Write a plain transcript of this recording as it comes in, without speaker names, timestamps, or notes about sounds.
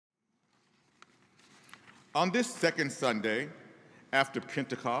On this second Sunday after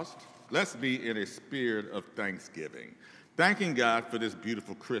Pentecost, let's be in a spirit of thanksgiving, thanking God for this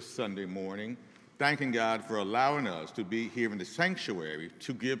beautiful crisp Sunday morning, thanking God for allowing us to be here in the sanctuary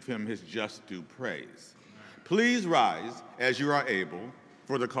to give him his just due praise. Please rise as you are able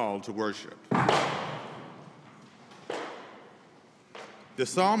for the call to worship. The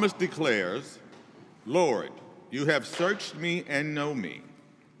psalmist declares, "Lord, you have searched me and know me.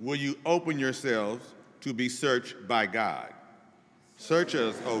 Will you open yourselves to be searched by God? Search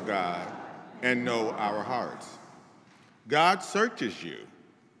us, O God, and know our hearts." God searches you,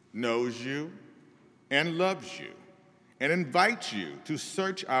 knows you, and loves you, and invites you to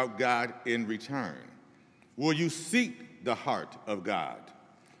search out God in return. Will you seek the heart of God?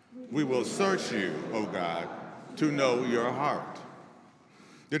 We will search you, O God, to know your heart.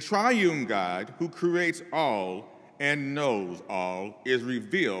 The triune God who creates all and knows all is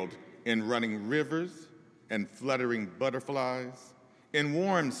revealed in running rivers and fluttering butterflies, in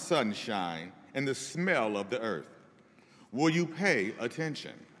warm sunshine and the smell of the earth. Will you pay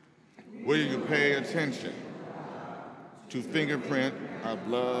attention? Will you pay attention to fingerprint of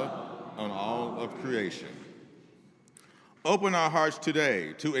love on all of creation? Open our hearts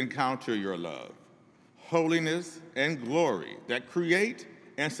today to encounter your love, holiness, and glory that create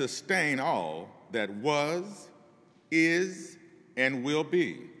and sustain all that was, is, and will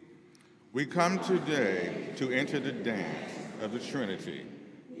be. We come today to enter the dance of the Trinity,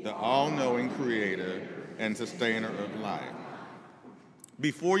 the all-knowing creator and sustainer of life.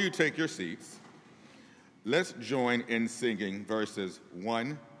 Before you take your seats, let's join in singing verses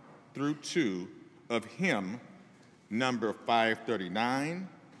 1 through 2 of hymn number 539,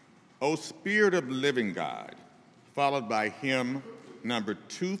 "O Spirit of Living God," followed by hymn number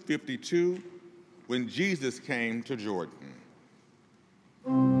 252, "When Jesus Came to Jordan."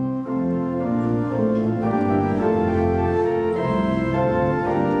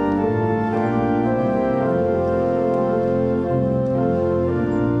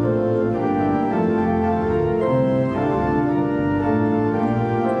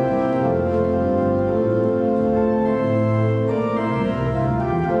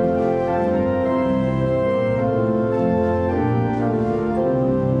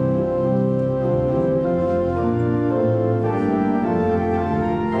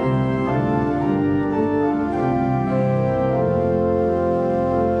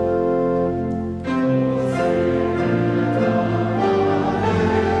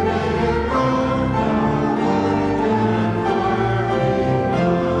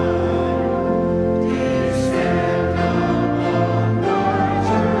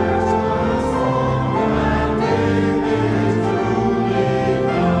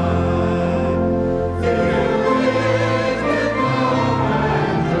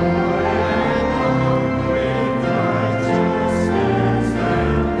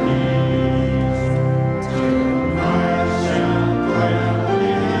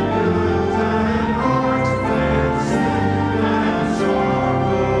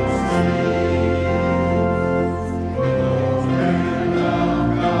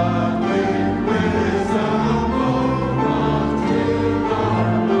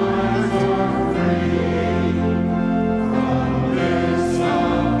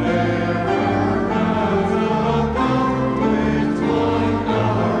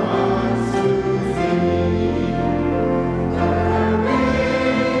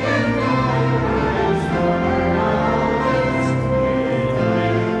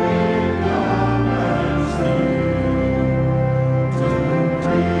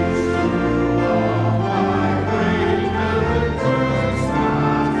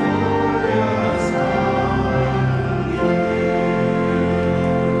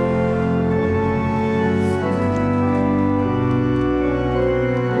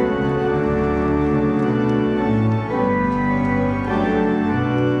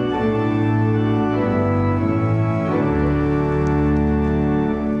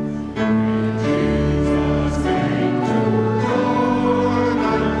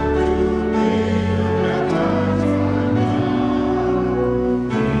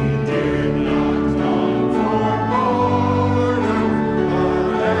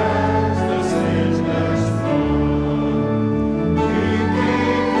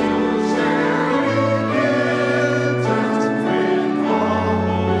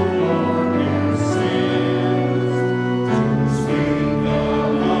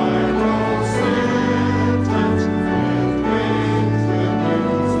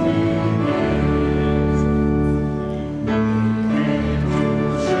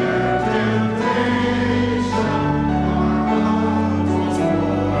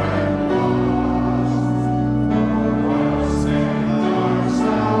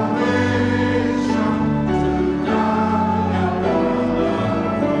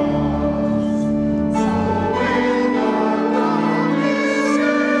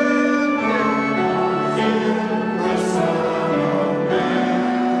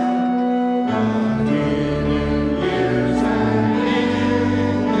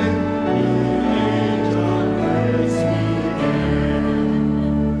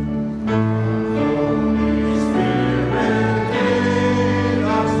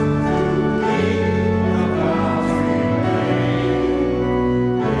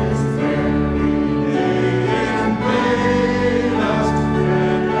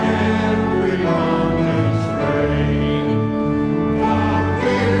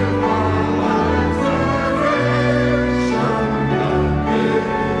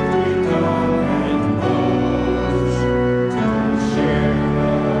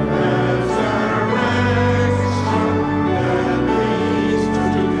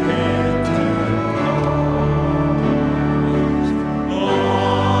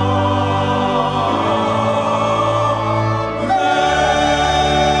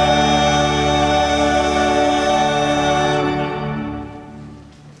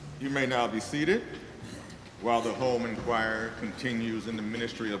 Choir continues in the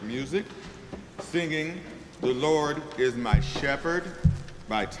ministry of music, singing "The Lord is My Shepherd"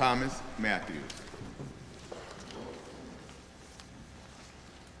 by Thomas Matthews.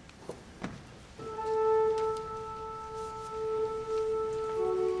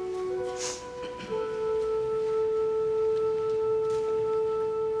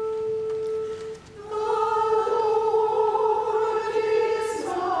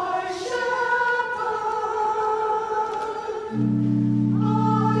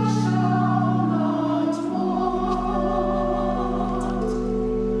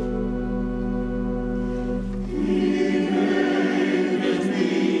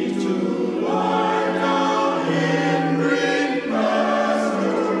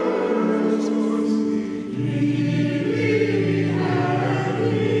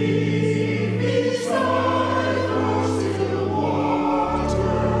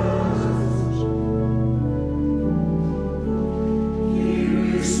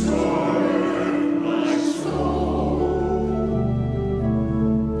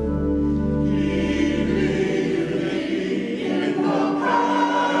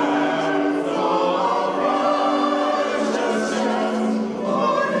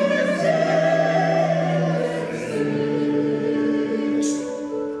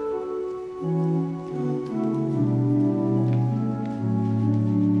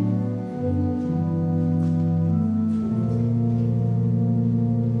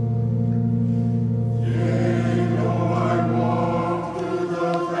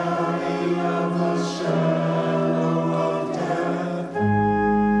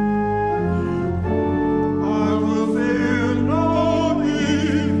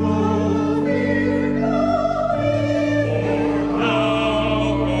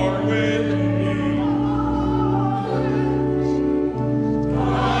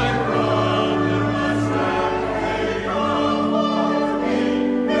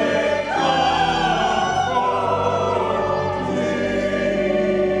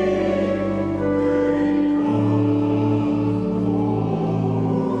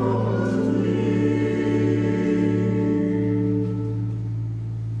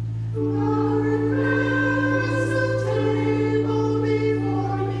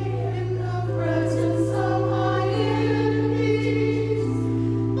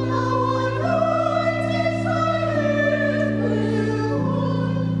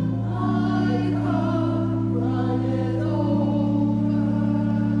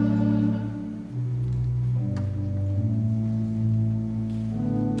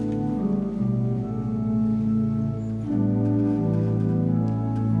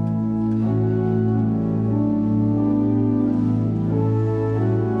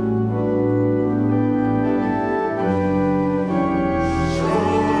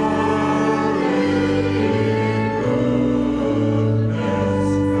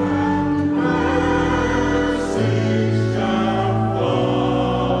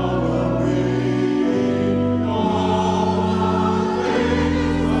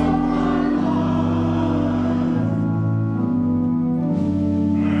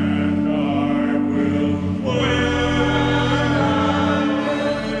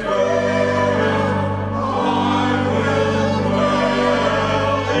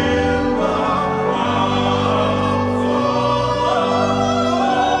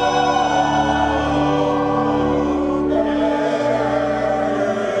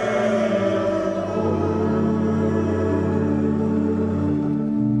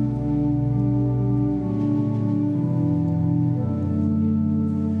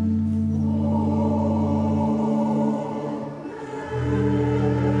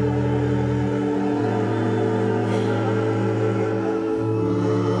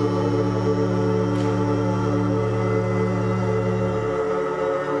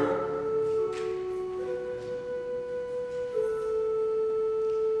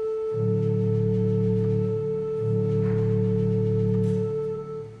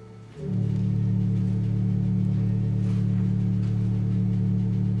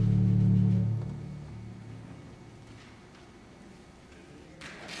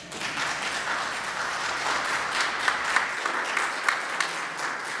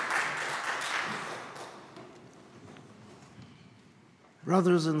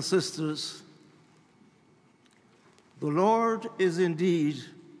 Brothers and sisters, the Lord is indeed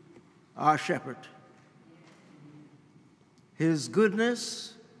our shepherd. His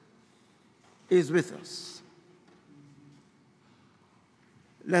goodness is with us.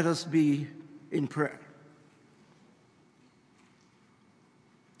 Let us be in prayer.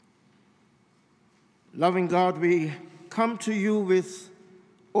 Loving God, we come to you with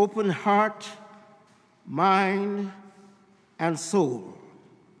open heart, mind, and soul,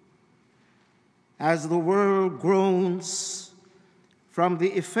 as the world groans from the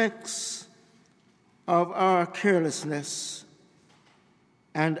effects of our carelessness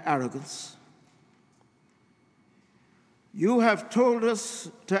and arrogance. You have told us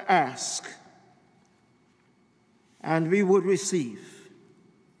to ask, and we would receive.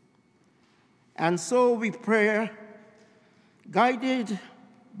 And so we pray, guided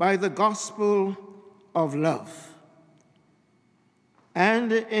by the gospel of love,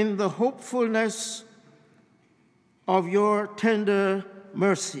 and in the hopefulness of your tender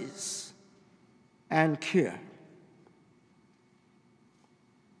mercies and care.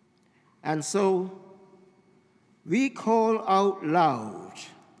 And so we call out loud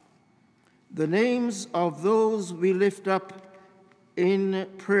the names of those we lift up in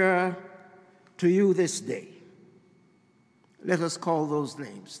prayer to you this day. Let us call those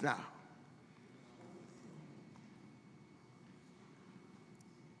names now.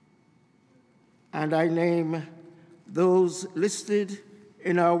 And I name those listed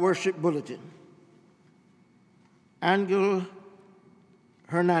in our worship bulletin: Angel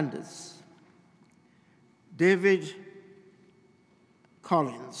Hernandez, David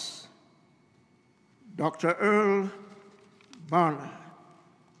Collins, Dr. Earl Barner,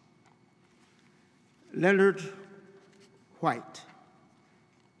 Leonard White,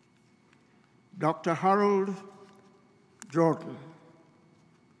 Dr. Harold Jordan,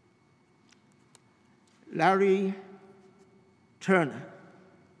 Larry Turner,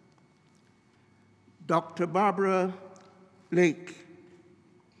 Dr. Barbara Lake,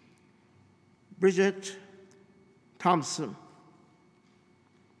 Bridget Thompson,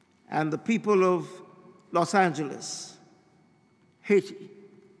 and the people of Los Angeles, Haiti,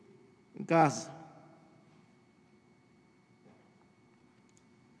 Gaza.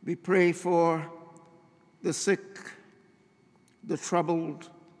 We pray for the sick, the troubled,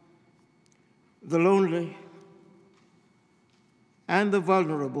 the lonely, and the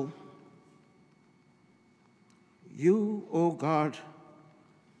vulnerable. You, O God,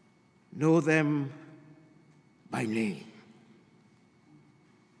 know them by name.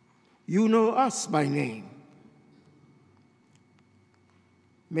 You know us by name.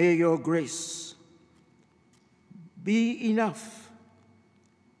 May your grace be enough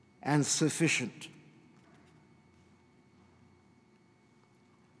and sufficient.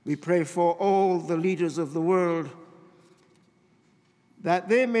 We pray for all the leaders of the world, that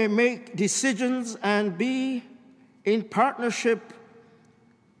they may make decisions and be in partnership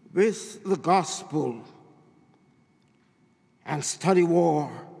with the gospel and study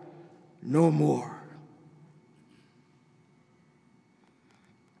war no more.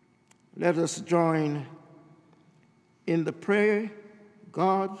 Let us join in the prayer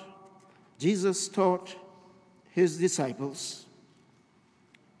Jesus taught his disciples.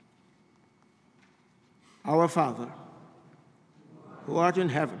 Our Father, who art in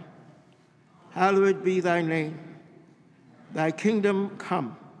heaven, hallowed be thy name. Thy kingdom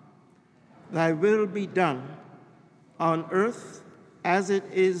come, thy will be done on earth as it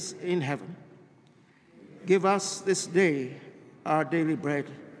is in heaven. Give us this day our daily bread,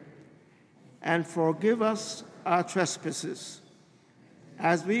 and forgive us our trespasses,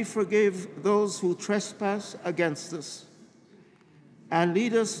 as we forgive those who trespass against us. And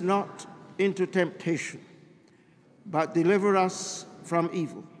lead us not into temptation, but deliver us from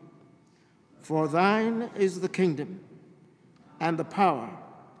evil. For thine is the kingdom, and the power,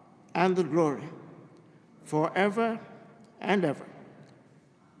 and the glory, forever and ever.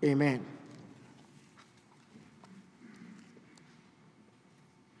 Amen.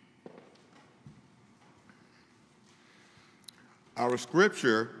 Our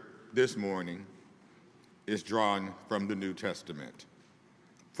scripture this morning is drawn from the New Testament.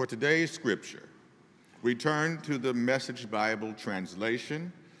 For today's scripture, we turn to the Message Bible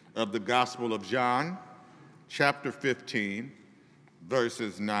translation of the Gospel of John, chapter 15,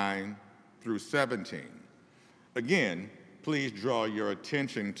 verses 9 through 17. Again, please draw your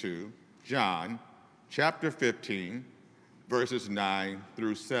attention to John, chapter 15, verses 9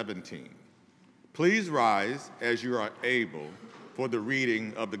 through 17. Please rise as you are able for the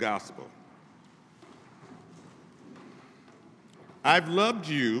reading of the gospel. I've loved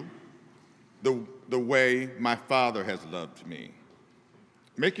you the way my Father has loved me.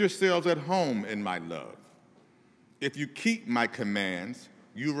 Make yourselves at home in my love. If you keep my commands,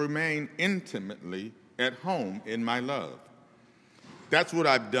 you remain intimately at home in my love. That's what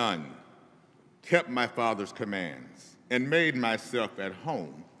I've done, kept my Father's commands, and made myself at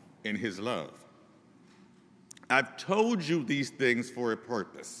home in his love. I've told you these things for a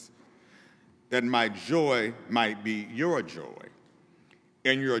purpose, that my joy might be your joy,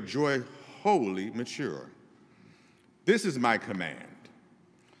 and your joy wholly mature. This is my command.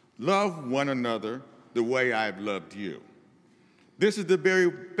 Love one another the way I've loved you. This is the very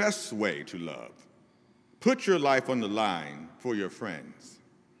best way to love. Put your life on the line for your friends.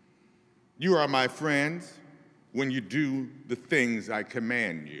 You are my friends when you do the things I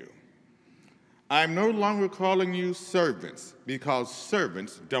command you. I am no longer calling you servants because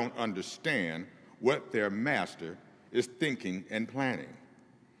servants don't understand what their master is thinking and planning.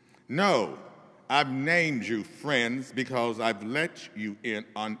 No, I've named you friends because I've let you in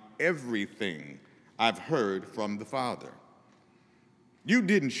on everything I've heard from the Father. You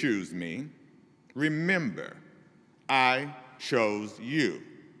didn't choose me. Remember, I chose you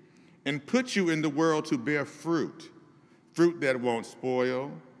and put you in the world to bear fruit, fruit that won't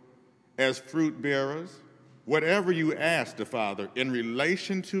spoil. As fruit bearers, whatever you ask the Father in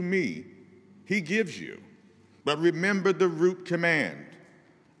relation to me, he gives you. But remember the root command,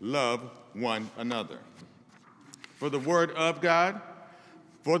 love one another. For the word of God,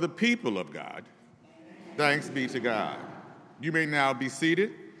 for the people of God, thanks be to God. You may now be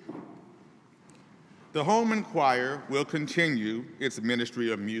seated. The Holman Choir will continue its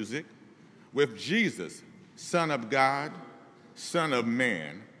ministry of music with Jesus, Son of God, Son of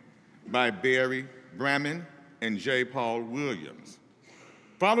Man, by Barry Bramman and J. Paul Williams.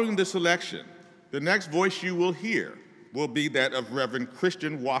 Following the selection, the next voice you will hear will be that of Reverend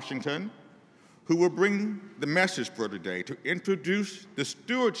Christian Washington, who will bring the message for today to introduce the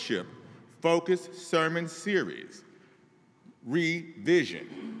stewardship-focused sermon series,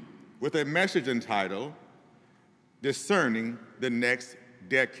 Revision, with a message entitled, Discerning the Next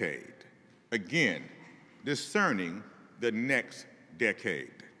Decade. Again, discerning the next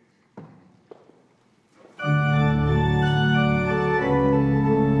decade.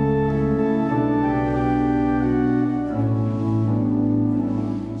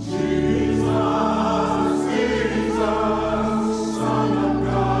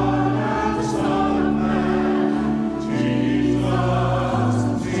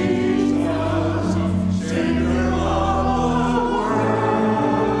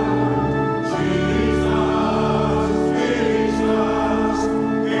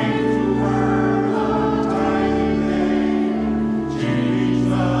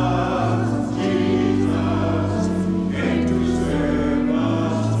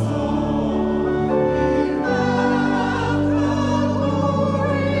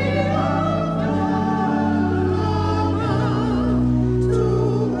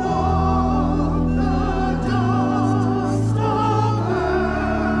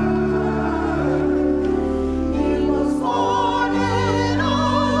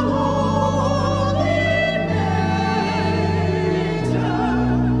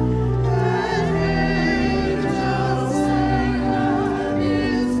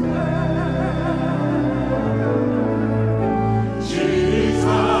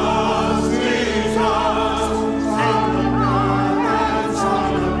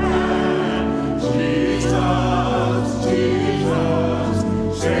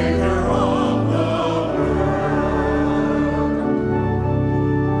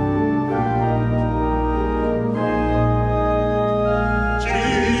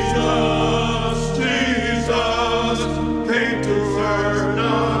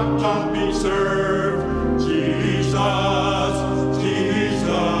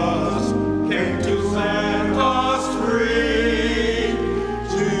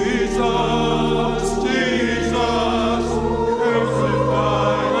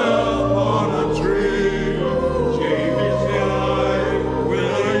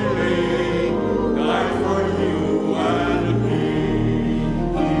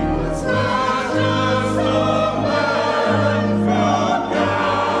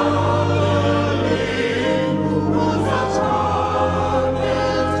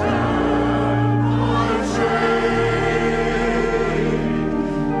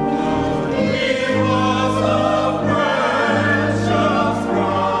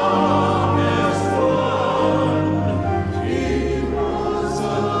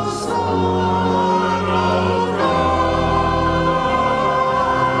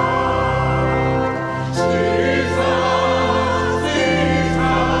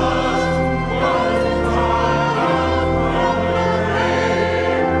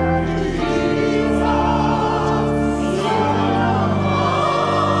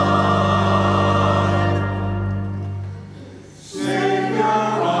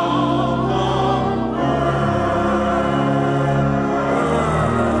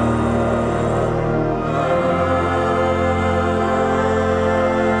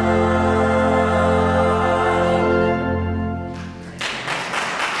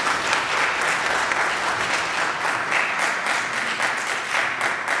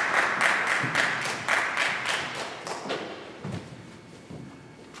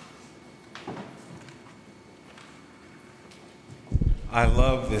 I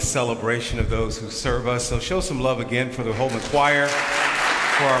love this celebration of those who serve us. So show some love again for the Holman Choir,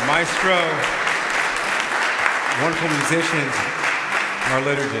 for our maestro, wonderful musicians, our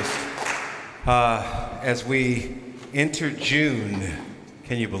liturgist. As we enter June,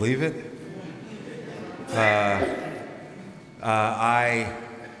 can you believe it? I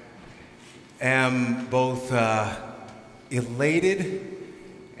am both elated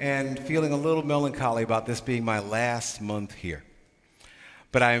and feeling a little melancholy about this being my last month here.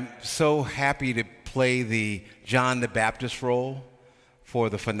 But I'm so happy to play the John the Baptist role for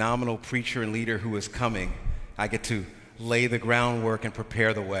the phenomenal preacher and leader who is coming. I get to lay the groundwork and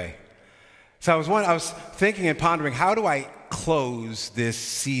prepare the way. So I was thinking and pondering, how do I close this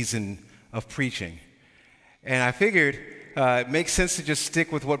season of preaching? And I figured it makes sense to just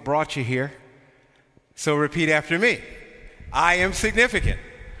stick with what brought you here. So repeat after me. I am significant.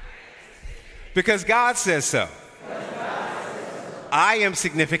 Because God says so. I am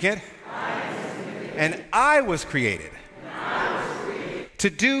significant. And I was created to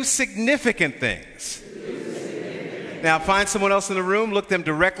do significant things. Now find someone else in the room, look them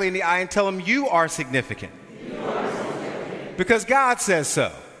directly in the eye and tell them you are significant. Because God says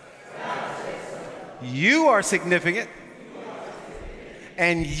so. You are significant.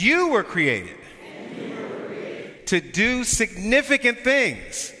 And you were created to do significant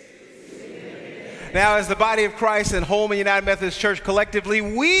things. Now, as the body of Christ and Holman United Methodist Church collectively,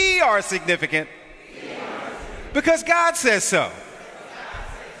 we are significant because God says so.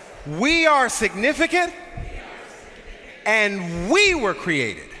 We are significant and we were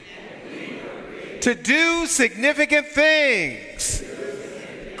created to do significant things.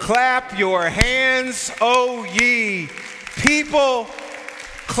 Clap your hands, O ye people.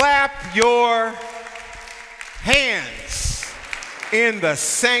 Clap your hands in the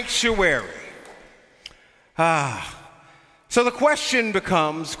sanctuary. So the question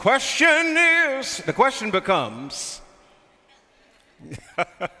becomes,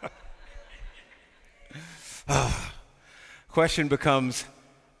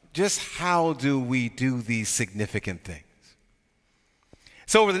 just how do we do these significant things?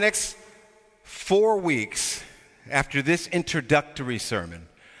 So over the next 4 weeks, after this introductory sermon,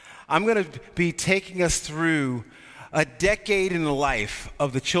 I'm going to be taking us through a decade in the life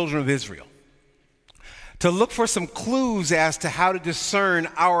of the children of Israel, to look for some clues as to how to discern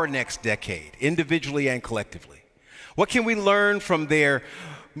our next decade, individually and collectively. What can we learn from their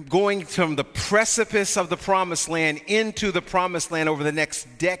going from the precipice of the promised land into the promised land over the next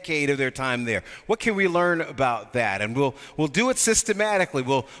decade of their time there? What can we learn about that? And we'll do it systematically.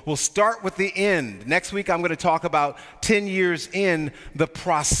 We'll start with the end. Next week I'm going to talk about 10 years in the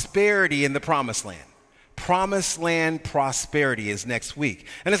prosperity in the promised land. Promised land prosperity is next week.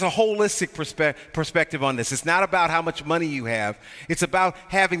 And it's a holistic perspective on this. It's not about how much money you have. It's about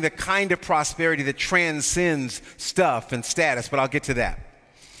having the kind of prosperity that transcends stuff and status, but I'll get to that.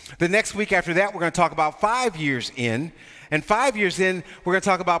 The next week after that, we're going to talk about 5 years in. And 5 years in, we're going to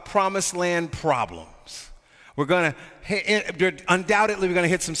talk about promised land problems. We're going to, undoubtedly, we're going to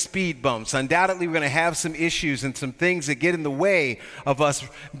hit some speed bumps. Undoubtedly, we're going to have some issues and some things that get in the way of us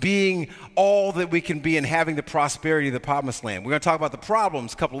being all that we can be and having the prosperity of the promised land. We're going to talk about the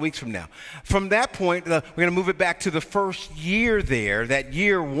problems a couple of weeks from now. From that point, we're going to move it back to the first year there, that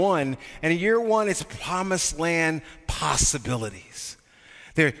year one. And in year one, it's promised land possibilities.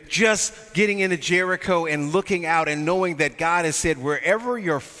 They're just getting into Jericho and looking out and knowing that God has said, wherever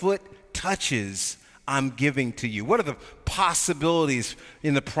your foot touches, I'm giving to you. What are the possibilities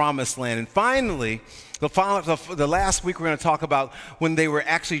in the promised land? And finally, the last week we're going to talk about when they were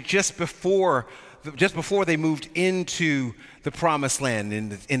actually just before they moved into the promised land,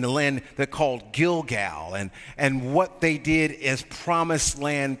 in the land that called Gilgal, and what they did as promised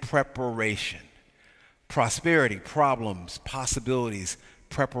land preparation. Prosperity, problems, possibilities,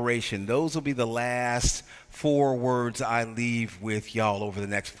 preparation. Those will be the last 4 words I leave with y'all over the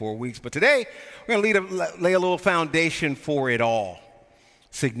next 4 weeks. But today, we're going to lay a little foundation for it all.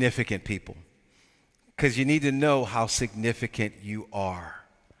 Significant people. Because you need to know how significant you are.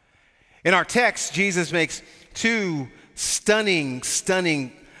 In our text, Jesus makes 2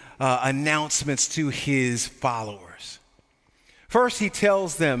 stunning announcements to his followers. First, he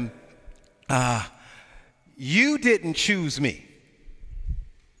tells them, you didn't choose me.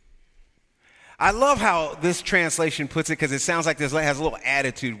 I love how this translation puts it because it sounds like this has a little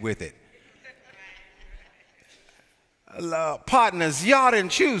attitude with it. Partners, y'all didn't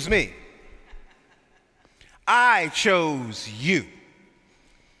choose me. I chose you.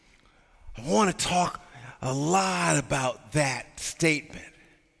 I want to talk a lot about that statement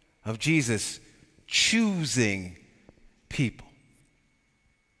of Jesus choosing people.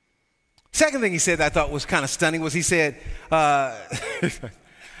 Second thing he said that I thought was kind of stunning was he said,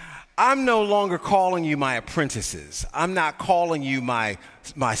 I'm no longer calling you my apprentices. I'm not calling you my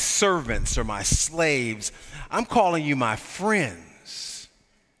servants or my slaves. I'm calling you my friends.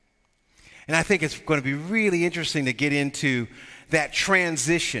 And I think it's going to be really interesting to get into that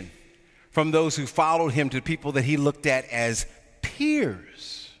transition from those who followed him to people that he looked at as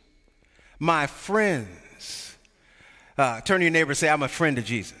peers, my friends. Turn to your neighbor and say, I'm a friend of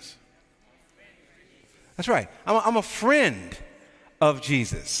Jesus. That's right. I'm a friend of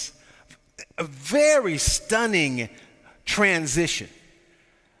Jesus. A very stunning transition,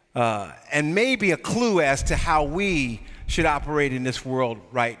 and maybe a clue as to how we should operate in this world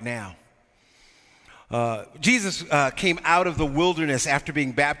right now. Jesus came out of the wilderness after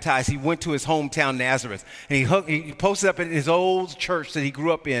being baptized. He went to his hometown, Nazareth, and he posted up in his old church that he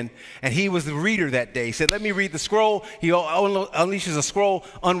grew up in, and he was the reader that day. He said, let me read the scroll. He unleashes a scroll,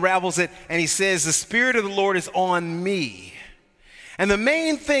 unravels it, and he says, the Spirit of the Lord is on me. And the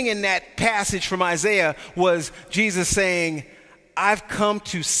main thing in that passage from Isaiah was Jesus saying, I've come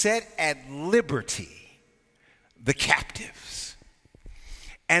to set at liberty the captives.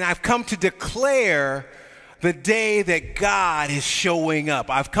 And I've come to declare the day that God is showing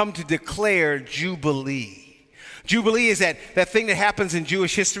up. I've come to declare Jubilee. Jubilee is that thing that happens in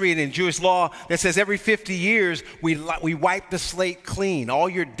Jewish history and in Jewish law that says every 50 years we wipe the slate clean. All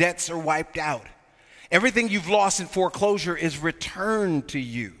your debts are wiped out. Everything you've lost in foreclosure is returned to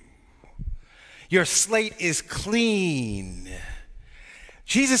you. Your slate is clean.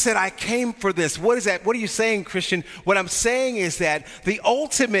 Jesus said, I came for this. What is that? What are you saying, Christian? What I'm saying is that the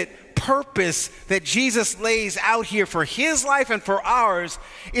ultimate purpose that Jesus lays out here for his life and for ours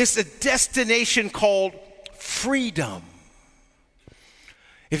is a destination called freedom.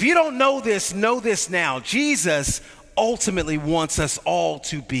 If you don't know this now. Jesus ultimately wants us all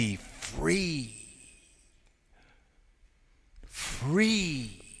to be free.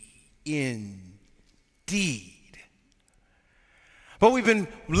 Free indeed. But we've been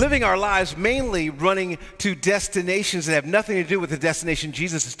living our lives mainly running to destinations that have nothing to do with the destination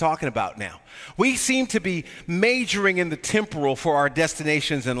Jesus is talking about now. We seem to be majoring in the temporal for our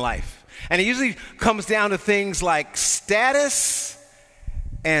destinations in life. And it usually comes down to things like status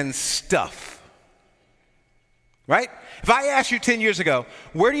and stuff. Right? If I asked you 10 years ago,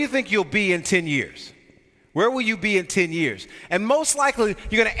 where do you think you'll be in 10 years? Where will you be in 10 years? And most likely,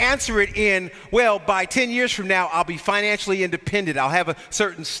 you're going to answer it in, well, by 10 years from now, I'll be financially independent. I'll have a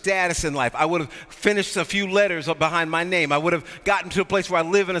certain status in life. I would have finished a few letters behind my name. I would have gotten to a place where I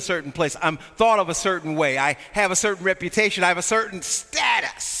live in a certain place. I'm thought of a certain way. I have a certain reputation. I have a certain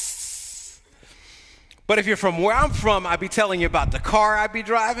status. But if you're from where I'm from, I'd be telling you about the car I'd be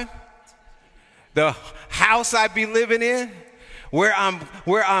driving, the house I'd be living in, where I'm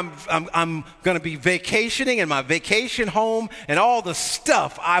going to be vacationing in my vacation home and all the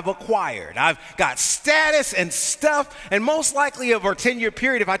stuff I've acquired. I've got status and stuff, and most likely over a 10-year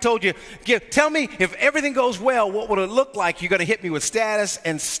period, if I told you, tell me if everything goes well, what would it look like? You're going to hit me with status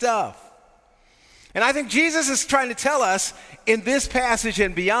and stuff. And I think Jesus is trying to tell us in this passage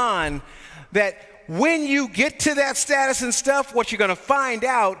and beyond that when you get to that status and stuff, what you're going to find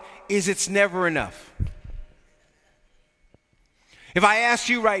out is it's never enough. If I asked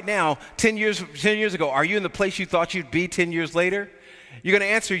you right now, 10 years ago, are you in the place you thought you'd be 10 years later? You're going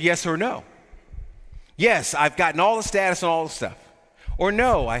to answer yes or no. Yes, I've gotten all the status and all the stuff. Or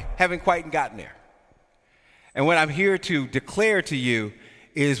no, I haven't quite gotten there. And what I'm here to declare to you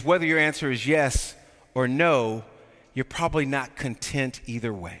is whether your answer is yes or no, you're probably not content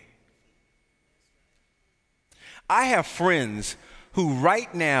either way. I have friends who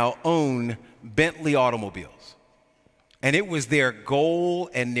right now own Bentley automobiles. And it was their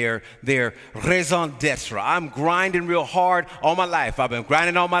goal and their raison d'etre. I'm grinding real hard all my life. I've been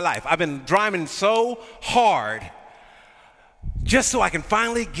grinding all my life. I've been driving so hard just so I can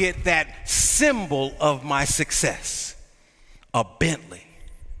finally get that symbol of my success, a Bentley.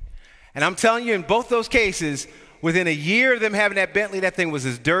 And I'm telling you, in both those cases, within a year of them having that Bentley, that thing was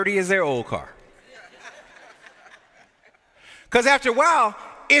as dirty as their old car. Because after a while,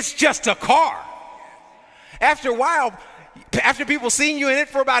 it's just a car. After a while, after people seeing you in it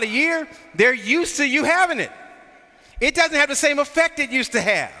for about a year, they're used to you having it. It doesn't have the same effect it used to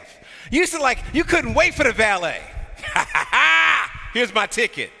have. Used to you couldn't wait for the valet. Here's my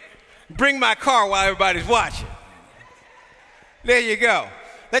ticket. Bring my car while everybody's watching. There you go.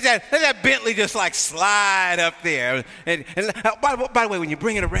 Let that Bentley just slide up there. And by the way, when you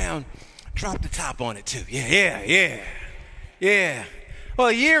bring it around, drop the top on it too. Yeah. Well,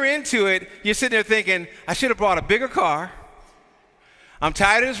 a year into it, you're sitting there thinking, I should have brought a bigger car. I'm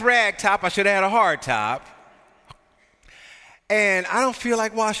tired of this rag top. I should have had a hard top. And I don't feel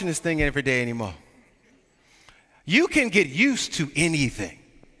like washing this thing every day anymore. You can get used to anything.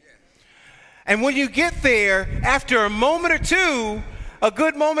 And when you get there, after a moment or two, a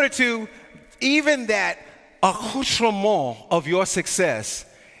good moment or two, even that accoutrement of your success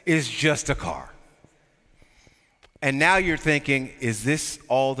is just a car. And now you're thinking, is this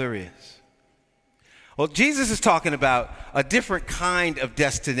all there is? Well, Jesus is talking about a different kind of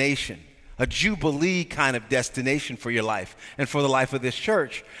destination, a jubilee kind of destination for your life and for the life of this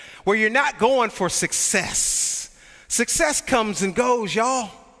church, where you're not going for success. Success comes and goes, y'all.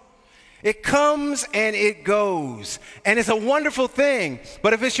 It comes and it goes. And it's a wonderful thing.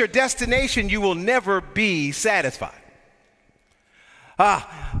 But if it's your destination, you will never be satisfied.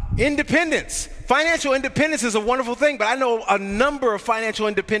 Independence. Financial independence is a wonderful thing, but I know a number of financial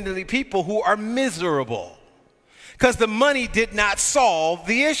independent people who are miserable because the money did not solve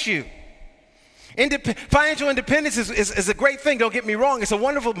the issue. Financial independence is a great thing, don't get me wrong. It's a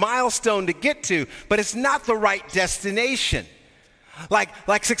wonderful milestone to get to, but it's not the right destination.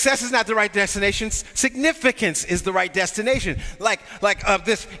 Like success is not the right destination, significance is the right destination.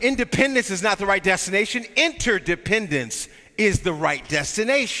 This independence is not the right destination, interdependence is the right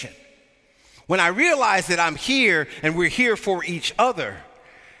destination. When I realize that I'm here and we're here for each other,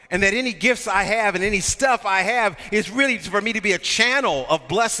 and that any gifts I have and any stuff I have is really for me to be a channel of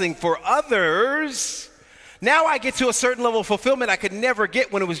blessing for others, now I get to a certain level of fulfillment I could never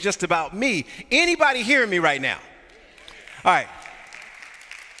get when it was just about me. Anybody hearing me right now? All right.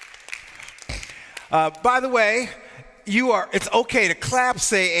 By the way, it's okay to clap,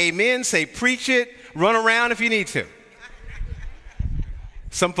 say amen, say preach it, run around if you need to.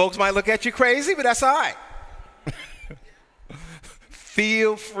 Some folks might look at you crazy, but that's all right.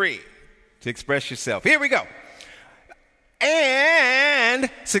 Feel free to express yourself. Here we go. And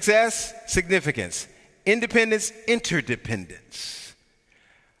success, significance, independence, interdependence.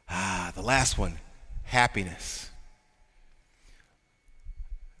 The last one, happiness.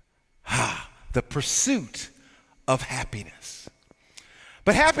 The pursuit of happiness.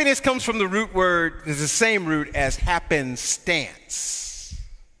 But happiness comes from the root word, is the same root as happenstance,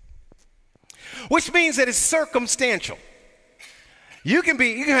 which means that it's circumstantial. You can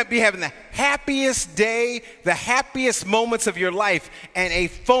be having the happiest day, the happiest moments of your life, and a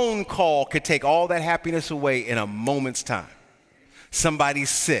phone call could take all that happiness away in a moment's time. Somebody's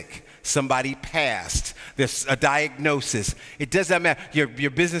sick. Somebody passed. There's a diagnosis. It doesn't matter.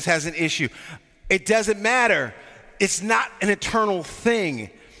 Your business has an issue. It doesn't matter. It's not an eternal thing.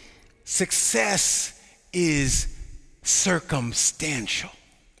 Success is circumstantial.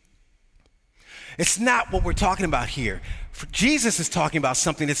 It's not what we're talking about here. Jesus is talking about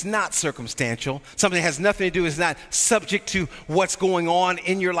something that's not circumstantial, something that has nothing to do, is not subject to what's going on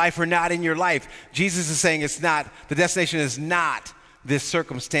in your life or not in your life. Jesus is saying the destination is not this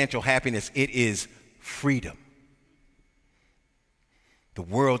circumstantial happiness. It is freedom. The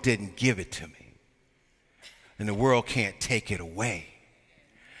world didn't give it to me, and the world can't take it away.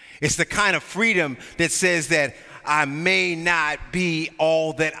 It's the kind of freedom that says that I may not be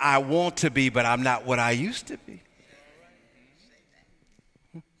all that I want to be, but I'm not what I used to be.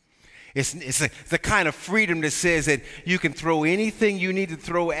 It's the kind of freedom that says that you can throw anything you need to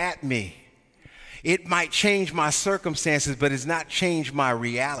throw at me. It might change my circumstances, but it's not change my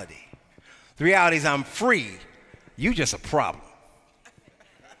reality. The reality is I'm free. You just a problem.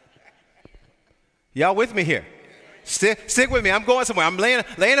 Y'all with me here? Stick with me. I'm going somewhere. I'm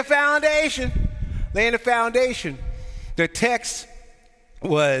laying a foundation. Laying a foundation. The text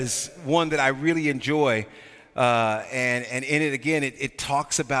was one that I really enjoy. And in it, again, it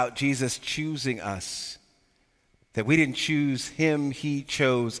talks about Jesus choosing us. That we didn't choose him, he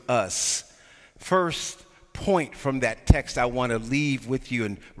chose us. First point from that text I want to leave with you,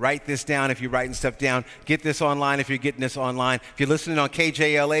 and write this down if you're writing stuff down. Get this online if you're getting this online. If you're listening on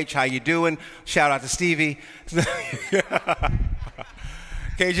KJLH, how you doing? Shout out to Stevie.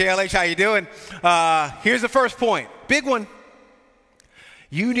 KJLH, how you doing? Here's the first point. Big one.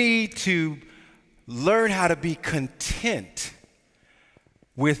 You need to learn how to be content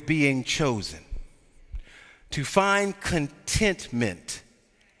with being chosen. To find contentment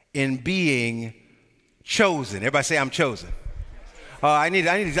in being chosen. Everybody say, I'm chosen. I need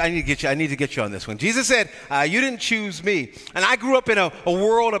to get you on this one. Jesus said, you didn't choose me. And I grew up in a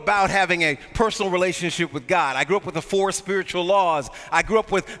world about having a personal relationship with God. I grew up with the 4 spiritual laws. I grew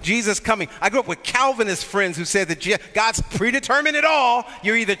up with Jesus coming. I grew up with Calvinist friends who said that God's predetermined it all.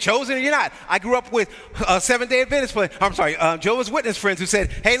 You're either chosen or you're not. I grew up with Seventh-day Adventist friends. Jehovah's Witness friends who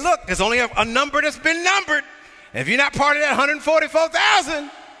said, hey, look, there's only a number that's been numbered. If you're not part of that 144,000,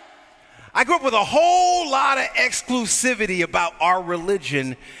 I grew up with a whole lot of exclusivity about our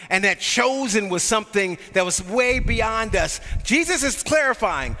religion, and that chosen was something that was way beyond us. Jesus is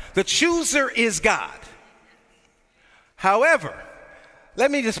clarifying the chooser is God. However,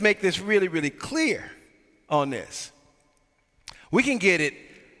 let me just make this really, really clear on this. We can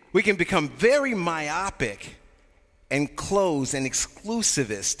become very myopic and closed and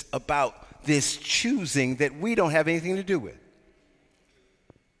exclusivist about this choosing that we don't have anything to do with.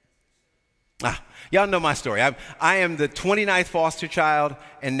 Y'all know my story. I am the 29th foster child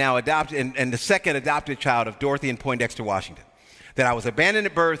and now adopted, and the second adopted child of Dorothy and Poindexter, Washington. That I was abandoned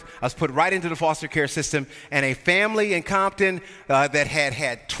at birth, I was put right into the foster care system, and a family in Compton that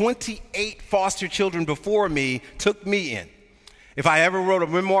had 28 foster children before me took me in. If I ever wrote a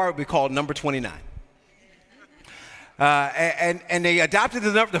memoir, it would be called Number 29. And they adopted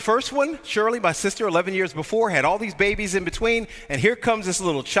the first one, Shirley, my sister, 11 years before, had all these babies in between, and here comes this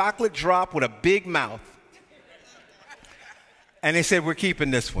little chocolate drop with a big mouth. And they said, we're keeping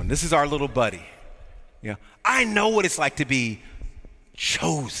this one. This is our little buddy. You know, I know what it's like to be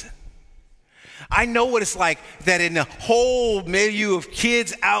chosen. I know what it's like that in the whole milieu of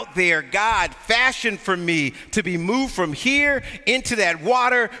kids out there, God fashioned for me to be moved from here into that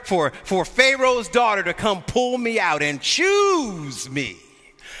water for Pharaoh's daughter to come pull me out and choose me.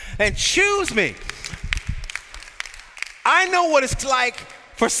 And choose me. I know what it's like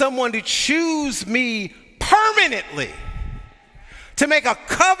for someone to choose me permanently. To make a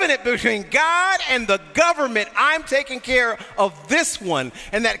covenant between God and the government. I'm taking care of this one,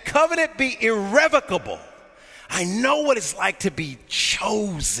 and that covenant be irrevocable. I know what it's like to be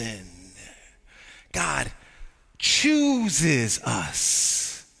chosen. God chooses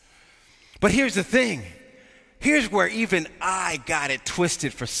us. But here's the thing. Here's where even I got it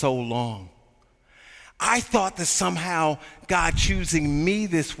twisted for so long. I thought that somehow God choosing me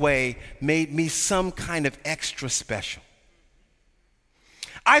this way made me some kind of extra special.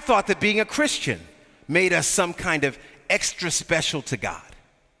 I thought that being a Christian made us some kind of extra special to God.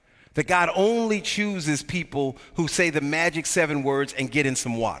 That God only chooses people who say the magic 7 words and get in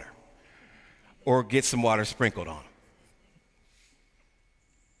some water. Or get some water sprinkled on them.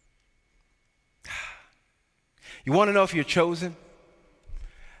 You want to know if you're chosen?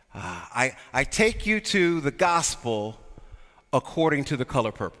 I take you to the gospel according to the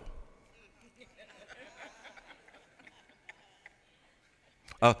color purple.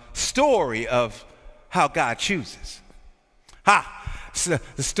 A story of how God chooses. So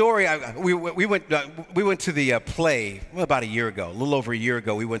the story, we went to the play about a year ago, a little over a year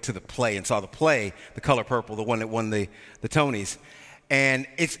ago. We went to the play and saw the play, The Color Purple, the one that won the Tonys. And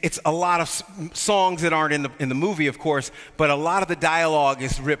it's a lot of songs that aren't in the movie, of course, but a lot of the dialogue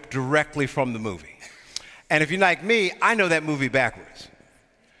is ripped directly from the movie. And if you're like me, I know that movie backwards.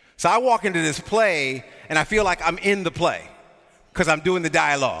 So I walk into this play, and I feel like I'm in the play. Because I'm doing the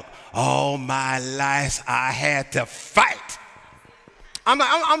dialogue. All my life I had to fight.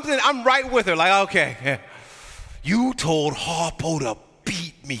 I'm right with her. Like, okay, yeah. You told Harpo to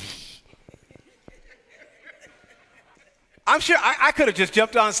beat me. I'm sure I could have just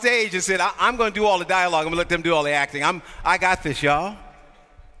jumped on stage and said, I'm going to do all the dialogue. I'm going to let them do all the acting. I got this, y'all.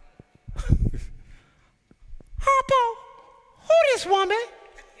 Harpo, who this woman?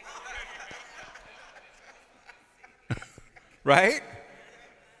 Right?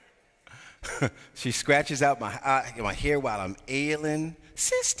 She scratches out my hair while I'm ailing.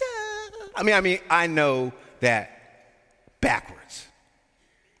 Sister. I know that backwards.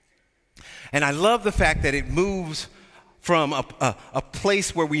 And I love the fact that it moves from a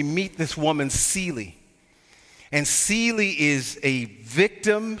place where we meet this woman, Celie. And Celie is a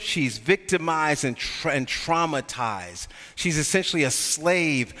victim. She's victimized and traumatized. She's essentially a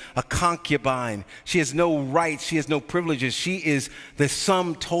slave, a concubine. She has no rights. She has no privileges. She is the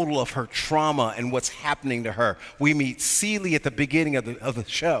sum total of her trauma and what's happening to her. We meet Celie at the beginning of the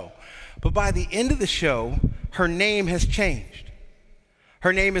show. But by the end of the show, her name has changed.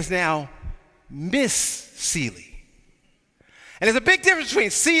 Her name is now Miss Celie. And there's a big difference between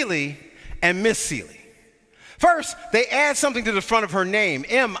Celie and Miss Celie. First, they add something to the front of her name,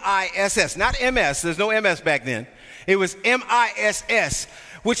 M-I-S-S, not M-S. There's no M-S back then. It was M-I-S-S,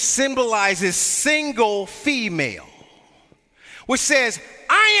 which symbolizes single female, which says,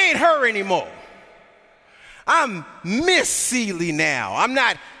 I ain't her anymore. I'm Miss Celie now. I'm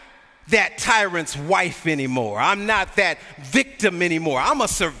not that tyrant's wife anymore. I'm not that victim anymore. I'm a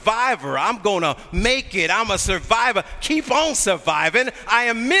survivor. I'm going to make it. I'm a survivor. Keep on surviving. I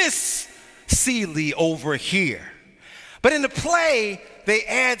am Miss Celie over here. But in the play, they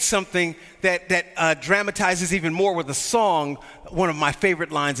add something that dramatizes even more with a song, one of my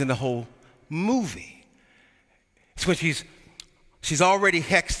favorite lines in the whole movie. It's when she's already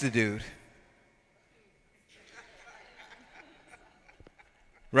hexed the dude.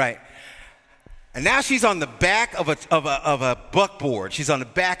 Right. And now she's on the back of a buckboard. She's on the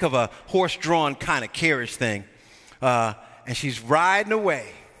back of a horse-drawn kind of carriage thing. And she's riding away.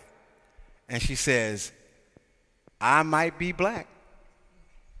 And she says, I might be black.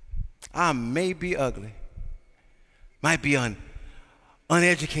 I may be ugly. Might be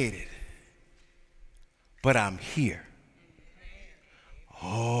uneducated. But I'm here.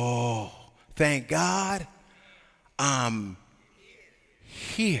 Oh, thank God I'm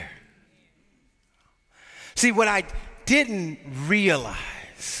here. See, what I didn't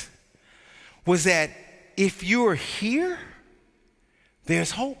realize was that if you're here,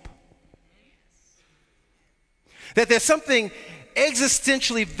 there's hope. That there's something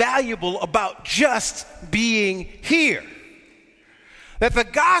existentially valuable about just being here. That the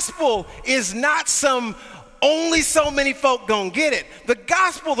gospel is not some only so many folk gonna get it. The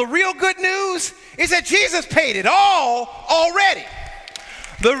gospel, the real good news, is that Jesus paid it all already.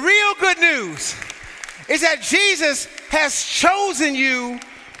 The real good news is that Jesus has chosen you,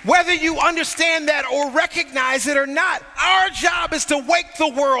 whether you understand that or recognize it or not. Our job is to wake the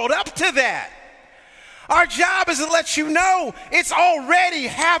world up to that. Our job is to let you know it's already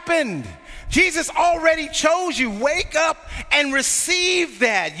happened. Jesus already chose you. Wake up and receive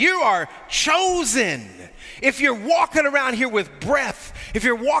that. You are chosen. If you're walking around here with breath, if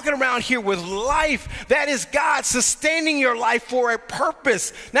you're walking around here with life, that is God sustaining your life for a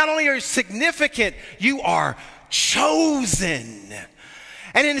purpose. Not only are you significant, you are chosen.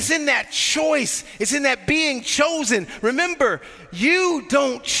 And it's in that choice, it's in that being chosen. Remember, you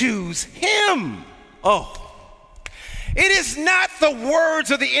don't choose him. Oh. It is not the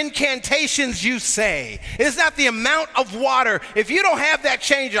words or the incantations you say. It is not the amount of water. If you don't have that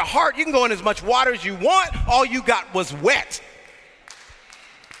change of heart, you can go in as much water as you want. All you got was wet.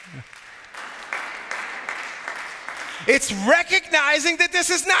 It's recognizing that this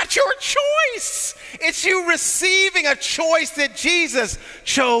is not your choice. It's you receiving a choice that Jesus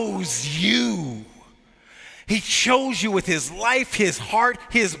chose you. He chose you with his life, his heart,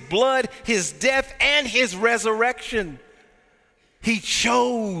 his blood, his death, and his resurrection. He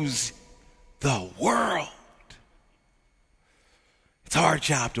chose the world. It's our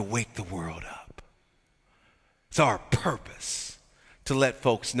job to wake the world up. It's our purpose to let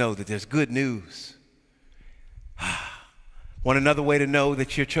folks know that there's good news. Want another way to know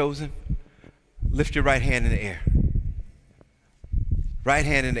that you're chosen? Lift your right hand in the air. Right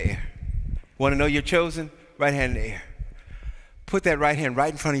hand in the air. Want to know you're chosen? Right hand in the air. Put that right hand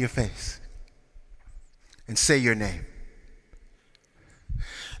right in front of your face and say your name.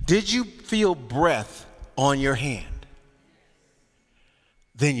 Did you feel breath on your hand?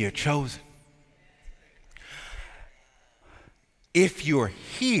 Then you're chosen. If you're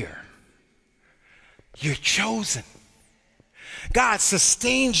here, you're chosen. God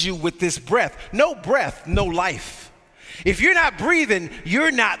sustains you with this breath. No breath, no life. If you're not breathing,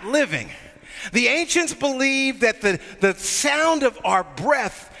 you're not living. The ancients believed that the sound of our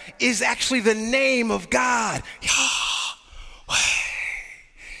breath is actually the name of God. Yahweh,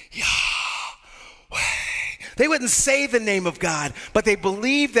 Yahweh. They wouldn't say the name of God, but they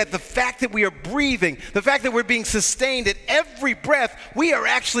believed that the fact that we are breathing, the fact that we're being sustained at every breath, we are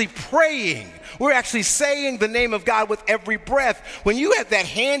actually praying. We're actually saying the name of God with every breath. When you have that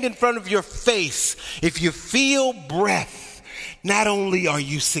hand in front of your face, if you feel breath, not only are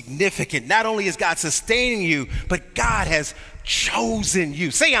you significant, not only is God sustaining you, but God has chosen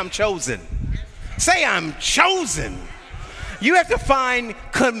you. Say, I'm chosen. Say, I'm chosen. You have to find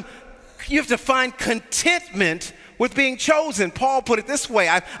contentment with being chosen. Paul put it this way.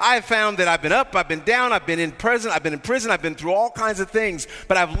 I've found that I've been up, I've been down, I've been in prison, I've been through all kinds of things,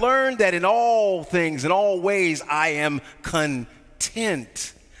 but I've learned that in all things, in all ways, I am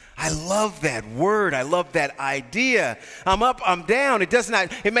content. I love that word. I love that idea. I'm up, I'm down.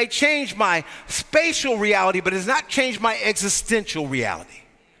 It may change my spatial reality, but it does not change my existential reality.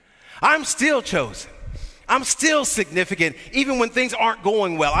 I'm still chosen. I'm still significant even when things aren't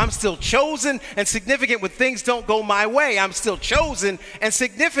going well. I'm still chosen and significant when things don't go my way. I'm still chosen and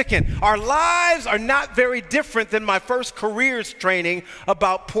significant. Our lives are not very different than my first careers training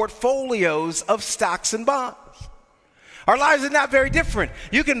about portfolios of stocks and bonds. Our lives are not very different.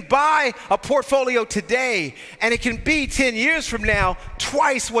 You can buy a portfolio today, and it can be 10 years from now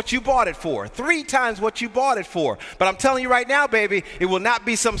twice what you bought it for, 3 times what you bought it for. But I'm telling you right now, baby, it will not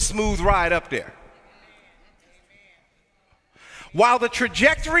be some smooth ride up there. While the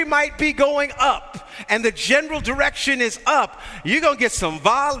trajectory might be going up and the general direction is up, you're going to get some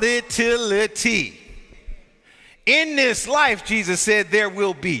volatility. In this life, Jesus said, there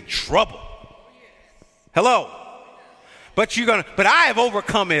will be trouble. Hello. But I have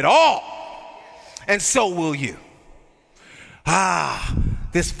overcome it all. And so will you.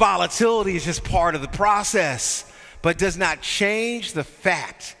 This volatility is just part of the process, but does not change the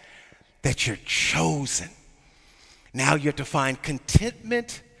fact that you're chosen. Now you have to find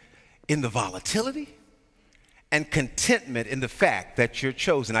contentment in the volatility and contentment in the fact that you're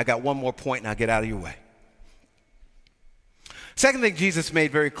chosen. I got one more point and I'll get out of your way. Second thing Jesus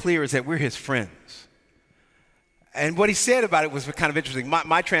made very clear is that we're his friends. And what he said about it was kind of interesting.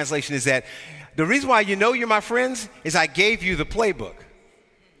 My translation is that the reason why you know you're my friends is I gave you the playbook.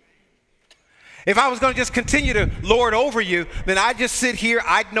 If I was going to just continue to lord over you, then I'd just sit here.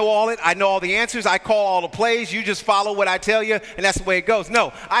 I'd know all it. I know all the answers. I call all the plays. You just follow what I tell you, and that's the way it goes.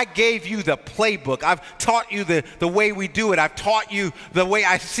 No, I gave you the playbook. I've taught you the way we do it. I've taught you the way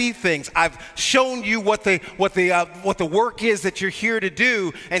I see things. I've shown you what the work is that you're here to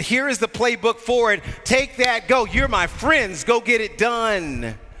do, and here is the playbook for it. Take that, go. You're my friends. Go get it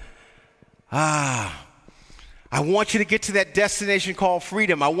done. I want you to get to that destination called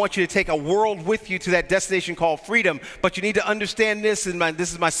freedom. I want you to take a world with you to that destination called freedom. But you need to understand this, and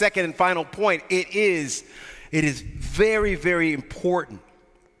this is my second and final point. It is very, very important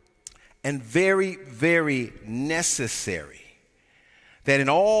and very, very necessary that in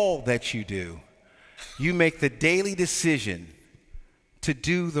all that you do, you make the daily decision to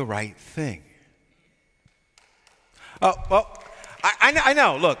do the right thing. Oh, well, I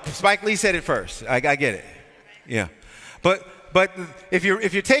know. Look, Spike Lee said it first. I get it. Yeah, but if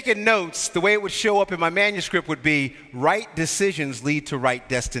you're taking notes, the way it would show up in my manuscript would be right decisions lead to right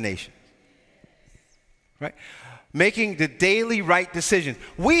destination. Right? Making the daily right decisions.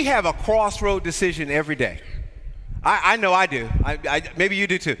 We have a crossroad decision every day. I know I do. Maybe you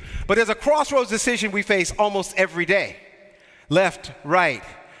do too. But there's a crossroads decision we face almost every day. Left, right,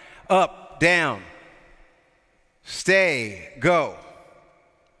 up, down. Stay, go.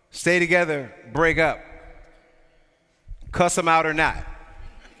 Stay together, break up. Cuss them out or not.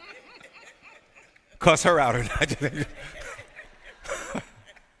 Cuss her out or not.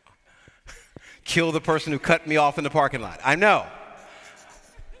 Kill the person who cut me off in the parking lot. I know.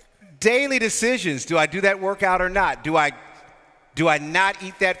 Daily decisions. Do I do that workout or not? Do I not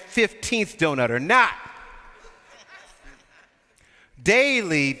eat that 15th donut or not?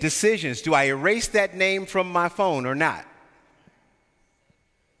 Daily decisions. Do I erase that name from my phone or not?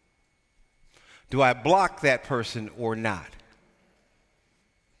 Do I block that person or not?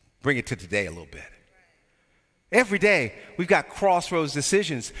 Bring it to today a little bit. Every day, we've got crossroads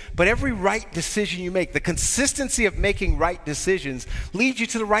decisions, but every right decision you make, the consistency of making right decisions leads you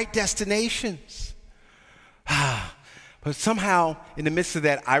to the right destinations. But somehow, in the midst of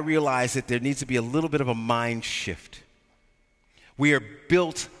that, I realize that there needs to be a little bit of a mind shift. We are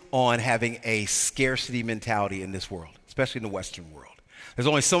built on having a scarcity mentality in this world, especially in the Western world. There's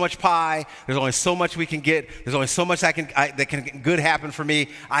only so much pie. There's only so much we can get. There's only so much that can good happen for me.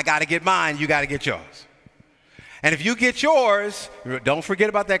 I got to get mine. You got to get yours. And if you get yours, don't forget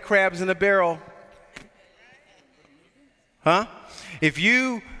about that crabs in the barrel. Huh? If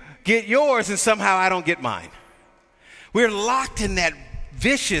you get yours and somehow I don't get mine. We're locked in that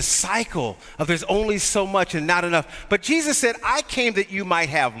vicious cycle of there's only so much and not enough. But Jesus said, I came that you might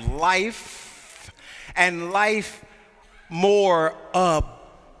have life and life more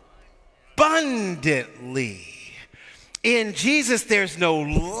abundantly. In Jesus, there's no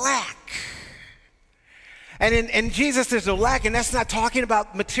lack. And in Jesus, there's no lack. And that's not talking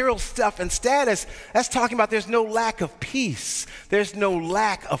about material stuff and status. That's talking about there's no lack of peace. There's no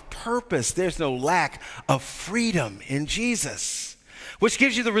lack of purpose. There's no lack of freedom in Jesus, which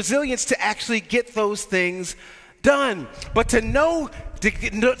gives you the resilience to actually get those things done. But to know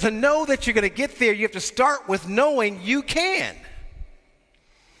that you're going to get there, you have to start with knowing you can.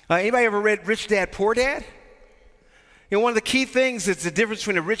 Anybody ever read Rich Dad, Poor Dad? You know, one of the key things that's the difference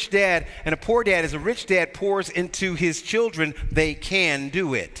between a rich dad and a poor dad is a rich dad pours into his children, they can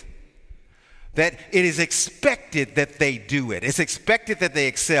do it. That it is expected that they do it. It's expected that they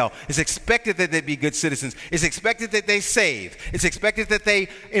excel. It's expected that they be good citizens. It's expected that they save. It's expected that they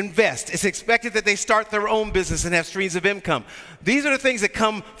invest. It's expected that they start their own business and have streams of income. These are the things that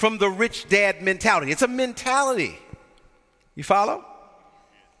come from the rich dad mentality. It's a mentality. You follow?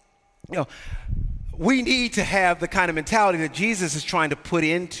 You know, we need to have the kind of mentality that Jesus is trying to put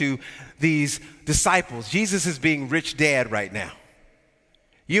into these disciples. Jesus is being rich dad right now.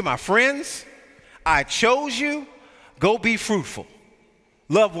 You're my friends. I chose you. Go be fruitful.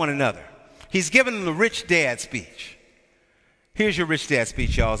 Love one another. He's given them the rich dad speech. Here's your rich dad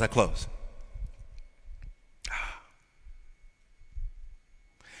speech, y'all, as I close.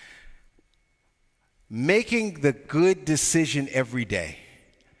 Making the good decision every day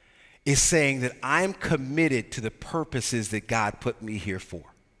is saying that I'm committed to the purposes that God put me here for.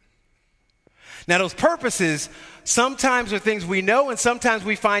 Now, those purposes sometimes are things we know and sometimes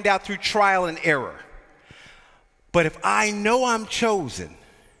we find out through trial and error. But if I know I'm chosen,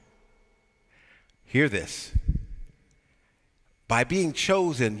 hear this. By being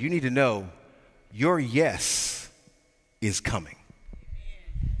chosen, you need to know your yes is coming.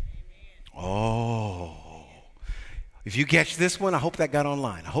 Oh. If you catch this one, I hope that got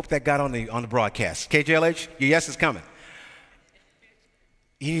online. I hope that got on the broadcast. KJLH, your yes is coming.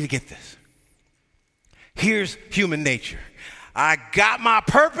 You need to get this. Here's human nature. I got my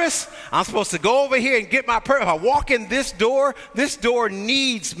purpose. I'm supposed to go over here and get my purpose. If I walk in this door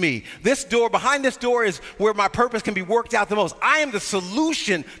needs me. This door, behind this door is where my purpose can be worked out the most. I am the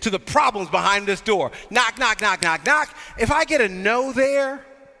solution to the problems behind this door. Knock, knock, knock, knock, knock. If I get a no there,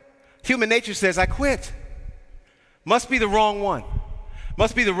 human nature says I quit. Must be the wrong one.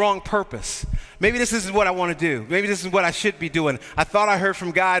 Must be the wrong purpose. Maybe this isn't what I want to do. Maybe this is what I should be doing. I thought I heard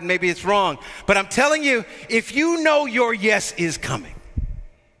from God. Maybe it's wrong. But I'm telling you, if you know your yes is coming,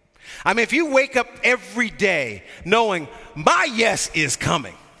 I mean, if you wake up every day knowing my yes is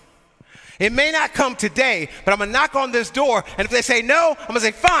coming, it may not come today, but I'm going to knock on this door. And if they say no, I'm going to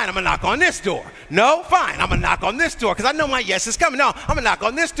say, fine, I'm going to knock on this door. No, fine, I'm going to knock on this door because I know my yes is coming. No, I'm going to knock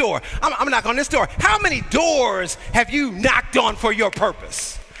on this door. I'm going to knock on this door. How many doors have you knocked on for your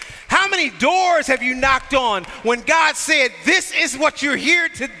purpose? How many doors have you knocked on when God said, this is what you're here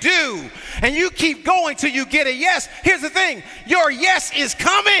to do? And you keep going till you get a yes. Here's the thing, your yes is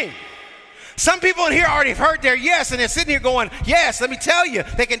coming. Some people in here already have heard their yes, and they're sitting here going, yes, let me tell you,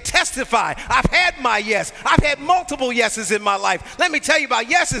 they can testify. I've had my yes. I've had multiple yeses in my life. Let me tell you about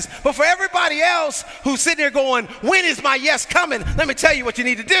yeses. But for everybody else who's sitting there going, when is my yes coming? Let me tell you what you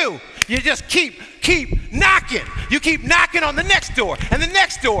need to do. You just keep knocking. You keep knocking on the next door and the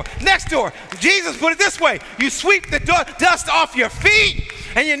next door, next door. Jesus put it this way. You sweep the dust off your feet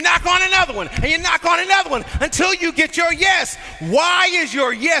and you knock on another one and you knock on another one until you get your yes. Why is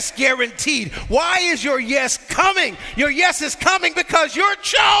your yes guaranteed? Why is your yes coming? Your yes is coming because you're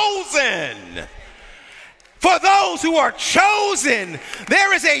chosen. For those who are chosen,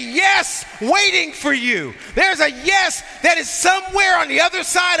 there is a yes waiting for you. There's a yes that is somewhere on the other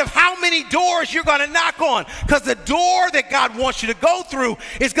side of how many doors you're going to knock on. Because the door that God wants you to go through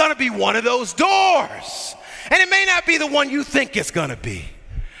is going to be one of those doors. And it may not be the one you think it's going to be.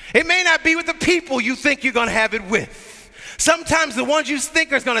 It may not be with the people you think you're going to have it with. Sometimes the ones you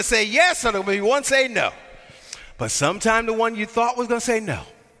think are going to say yes, or there'll be one say no. But sometimes the one you thought was going to say no.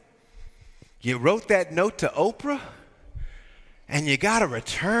 You wrote that note to Oprah, and you got a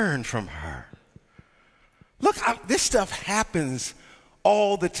return from her. Look, this stuff happens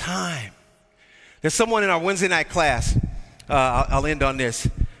all the time. There's someone in our Wednesday night class, I'll end on this,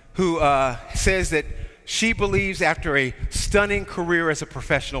 who says that she believes after a stunning career as a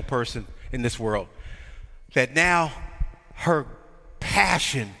professional person in this world, that now her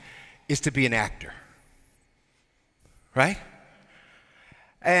passion is to be an actor. Right?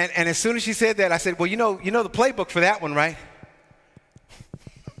 And as soon as she said that, I said, well, you know the playbook for that one, right?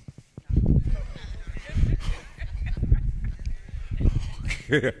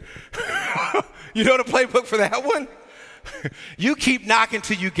 You know the playbook for that one? You keep knocking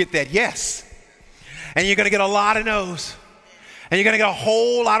till you get that yes. And you're going to get a lot of no's. And you're going to get a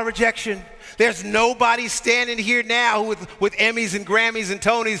whole lot of rejection. There's nobody standing here now with Emmys and Grammys and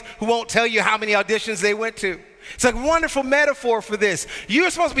Tonys who won't tell you how many auditions they went to. It's a wonderful metaphor for this.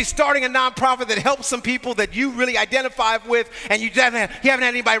 You're supposed to be starting a nonprofit that helps some people that you really identify with and you haven't had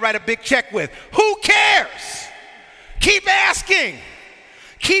anybody write a big check with. Who cares? Keep asking.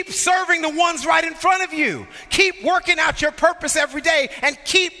 Keep serving the ones right in front of you. Keep working out your purpose every day and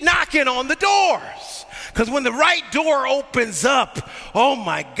keep knocking on the doors. Because when the right door opens up, oh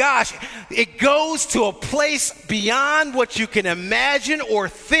my gosh, it goes to a place beyond what you can imagine or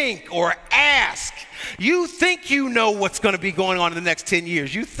think or ask. You think you know what's going to be going on in the next 10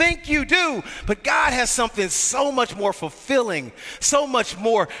 years. You think you do, but God has something so much more fulfilling, so much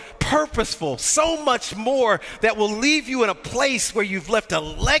more purposeful, so much more that will leave you in a place where you've left a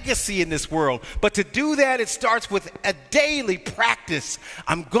legacy in this world. But to do that, it starts with a daily practice.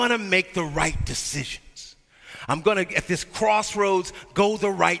 I'm going to make the right decisions. I'm going to, at this crossroads, go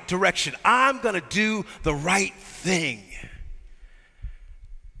the right direction. I'm going to do the right thing,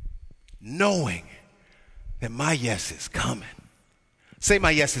 knowing that my yes is coming. Say,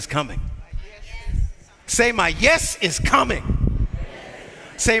 my yes is coming. Say, my yes is coming.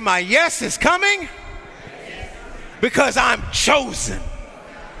 Say, my yes is coming because I'm chosen.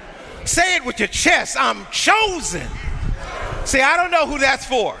 Say it with your chest. I'm chosen. Say, I don't know who that's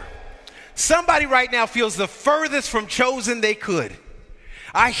for. Somebody right now feels the furthest from chosen they could.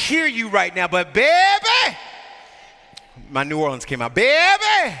 I hear you right now, but baby, my New Orleans came out,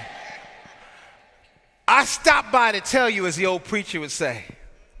 baby, I stopped by to tell you, as the old preacher would say,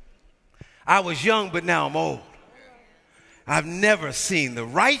 I was young, but now I'm old. I've never seen the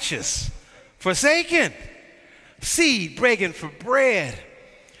righteous forsaken, seed begging for bread.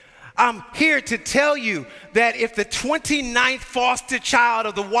 I'm here to tell you that if the 29th foster child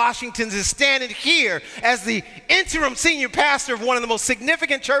of the Washingtons is standing here as the interim senior pastor of one of the most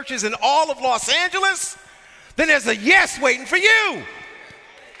significant churches in all of Los Angeles, then there's a yes waiting for you.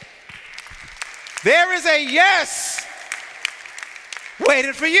 There is a yes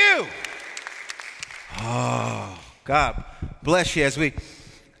waiting for you. Oh, God bless you. As we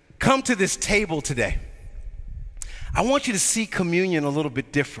come to this table today, I want you to see communion a little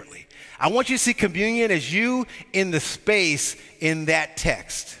bit differently. I want you to see communion as you in the space in that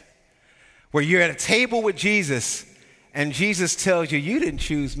text where you're at a table with Jesus and Jesus tells you, you didn't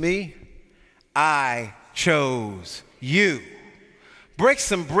choose me, I chose you. Break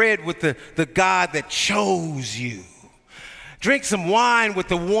some bread with the God that chose you. Drink some wine with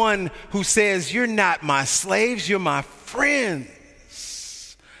the one who says, you're not my slaves, you're my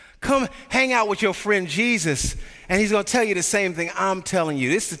friends. Come hang out with your friend Jesus, and he's going to tell you the same thing I'm telling you.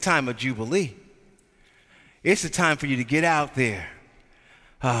 It's the time of Jubilee. It's the time for you to get out there.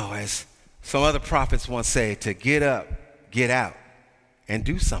 Oh, as some other prophets once say, to get up, get out, and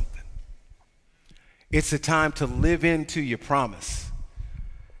do something. It's the time to live into your promise.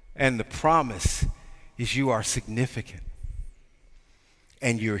 And the promise is you are significant.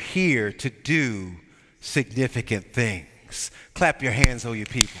 And you're here to do significant things. Clap your hands, oh you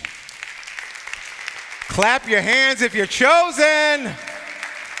people. Clap your hands if you're chosen.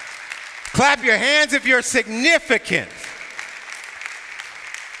 Clap your hands if you're significant.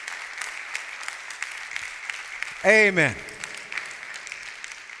 Amen.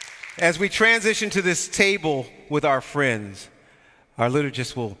 As we transition to this table with our friends, our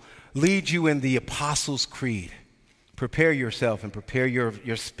liturgist will lead you in the Apostles' Creed. Prepare yourself and prepare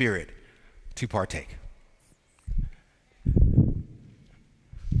your spirit to partake.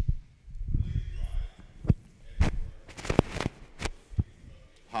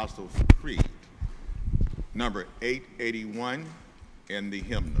 Apostles' Creed, number 881 in the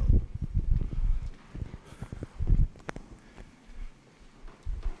hymnal.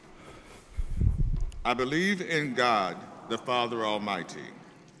 I believe in God, the Father Almighty,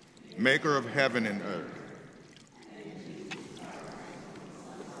 maker of heaven and earth.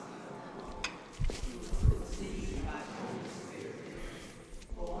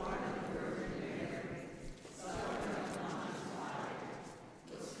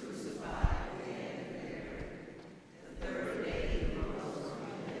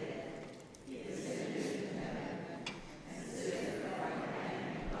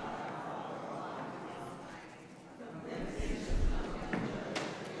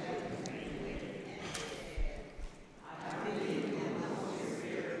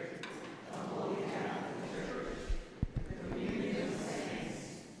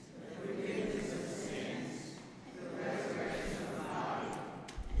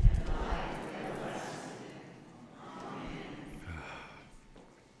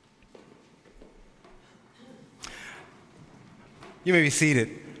 You may be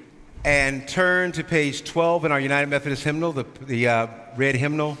seated and turn to page 12 in our United Methodist hymnal, the red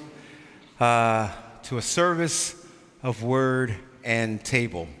hymnal, to a service of word and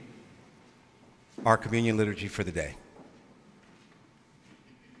table, our communion liturgy for the day.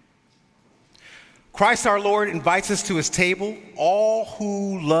 Christ our Lord invites us to his table. All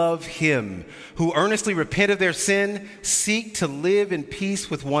who love him, who earnestly repent of their sin, seek to live in peace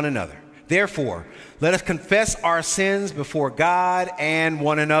with one another. Therefore, let us confess our sins before God and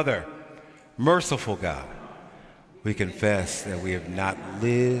one another. Merciful God, we confess that we have not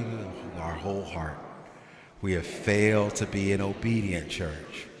lived with our whole heart. We have failed to be an obedient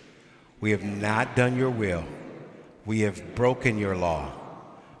church. We have not done your will. We have broken your law.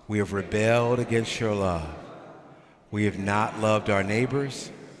 We have rebelled against your love. We have not loved our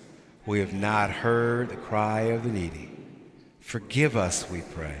neighbors. We have not heard the cry of the needy. Forgive us, we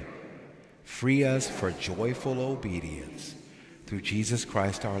pray. Free us for joyful obedience through Jesus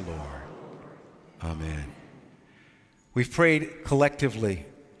Christ our Lord. Amen. We've prayed collectively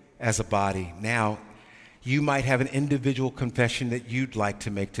as a body. Now, you might have an individual confession that you'd like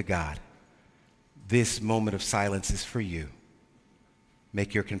to make to God. This moment of silence is for you.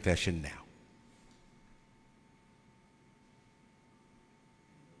 Make your confession now.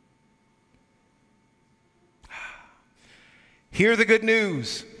 Hear the good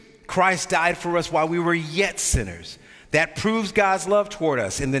news. Christ died for us while we were yet sinners. That proves God's love toward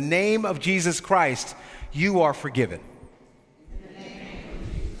us. In the name of Jesus Christ, you are forgiven. In the name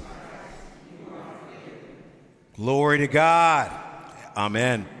of Jesus Christ, you are forgiven. Glory to God.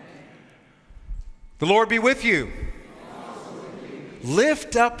 Amen. The Lord be with you.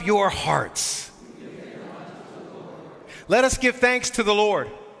 Lift up your hearts. Let us give thanks to the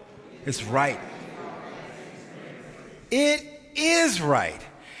Lord. It's right. It is right.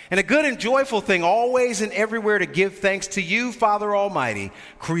 And a good and joyful thing always and everywhere to give thanks to you, Father Almighty,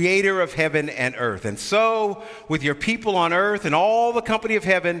 creator of heaven and earth. And so, with your people on earth and all the company of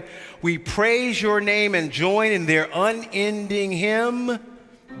heaven, we praise your name and join in their unending hymn.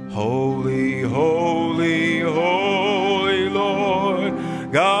 Holy, holy, holy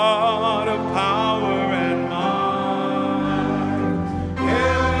Lord, God of power and might.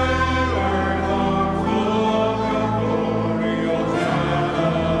 Heaven and earth are full of your glory,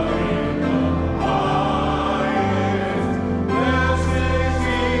 Hosanna in the highest. Blessed is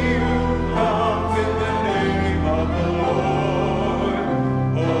he who comes in the name of the Lord.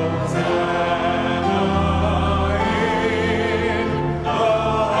 Hosanna in the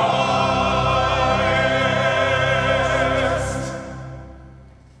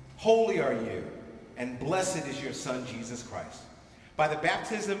Holy are you, and blessed is your Son, Jesus Christ. By the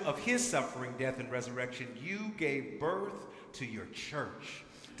baptism of his suffering, death, and resurrection, you gave birth to your church,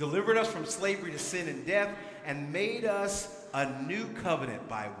 delivered us from slavery to sin and death, and made us a new covenant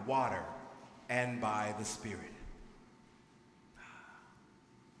by water and by the Spirit.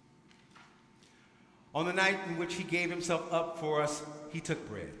 On the night in which he gave himself up for us, he took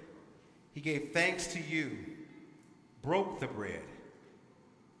bread. He gave thanks to you, broke the bread,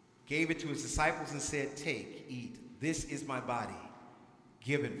 gave it to his disciples and said, "Take, eat. This is my body,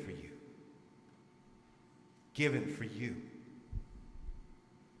 given for you." Given for you.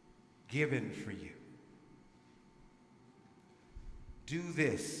 Given for you. Do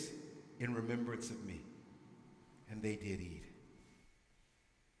this in remembrance of me. And they did eat.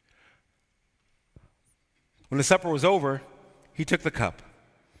 When the supper was over, he took the cup,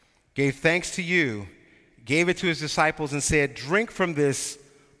 gave thanks to you, gave it to his disciples and said, "Drink from this,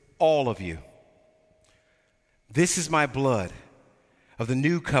 all of you. This is my blood of the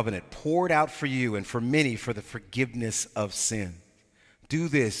new covenant poured out for you and for many for the forgiveness of sin. Do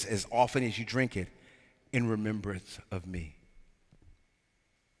this as often as you drink it in remembrance of me."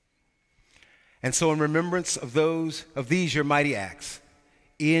 And so in remembrance of these your mighty acts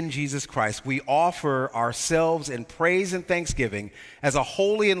in Jesus Christ, we offer ourselves in praise and thanksgiving as a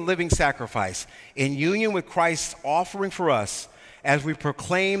holy and living sacrifice in union with Christ's offering for us as we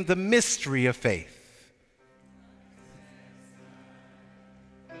proclaim the mystery of faith.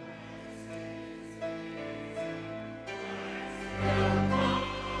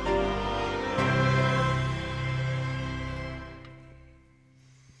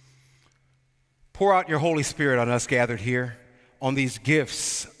 Pour out your Holy Spirit on us gathered here, on these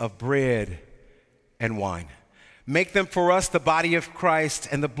gifts of bread and wine. Make them for us the body of Christ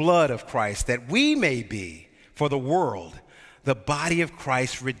and the blood of Christ, that we may be, for the world, the body of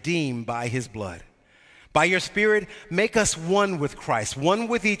Christ redeemed by his blood. By your Spirit, make us one with Christ, one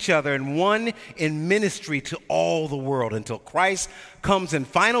with each other, and one in ministry to all the world until Christ comes in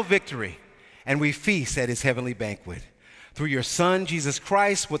final victory and we feast at his heavenly banquet. Through your Son, Jesus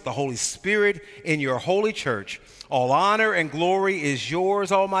Christ, with the Holy Spirit in your holy church, all honor and glory is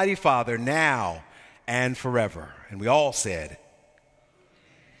yours, Almighty Father, now and forever. And we all said,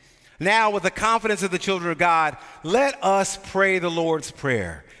 now, with the confidence of the children of God, let us pray the Lord's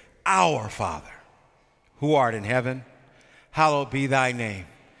Prayer. Our Father, who art in heaven, hallowed be thy name.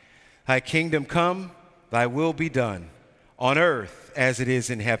 Thy kingdom come, thy will be done, on earth as it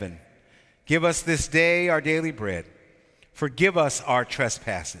is in heaven. Give us this day our daily bread. Forgive us our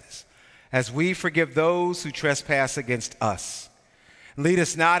trespasses, as we forgive those who trespass against us. Lead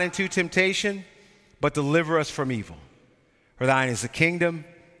us not into temptation, but deliver us from evil. For thine is the kingdom,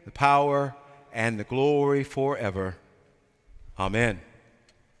 the power, and the glory forever. Amen.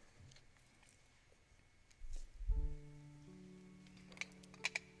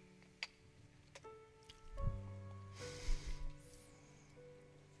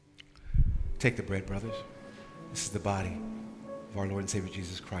 Take the bread, brothers. This is the body of our Lord and Savior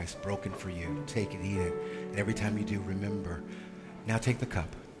Jesus Christ, broken for you. Take it, eat it. And every time you do, remember. Now take the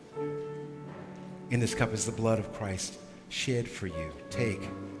cup. In this cup is the blood of Christ shed for you. Take,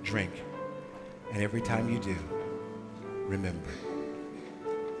 drink, and every time you do, remember.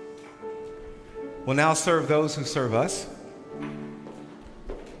 We'll now serve those who serve us.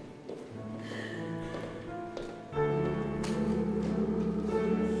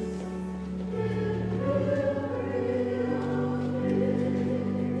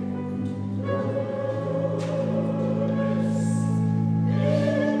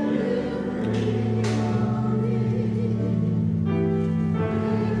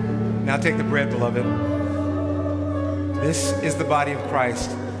 Now take the bread, beloved. This is the body of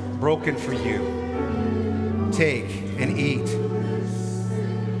Christ broken for you. Take and eat.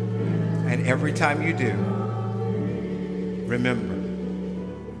 And every time you do, remember.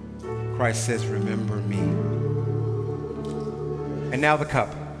 Christ says, remember me. And now the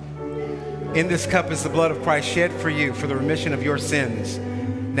cup. In this cup is the blood of Christ shed for you for the remission of your sins.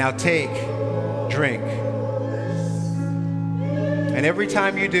 Now take, drink. And every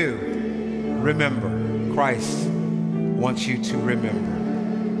time you do, remember. Christ wants you to remember.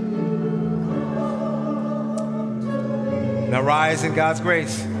 Now rise in God's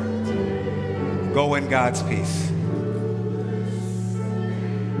grace. Go in God's peace.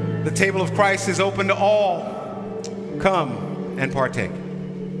 The table of Christ is open to all. Come and partake.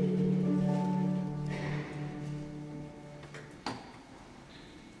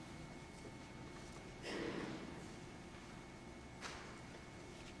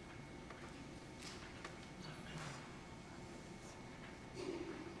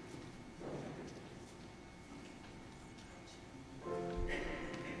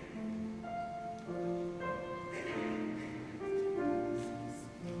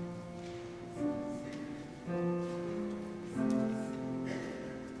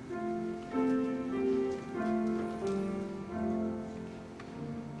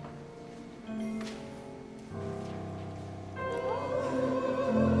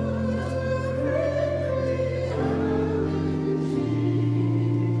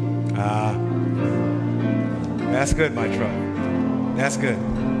 That's good, my truck. That's good.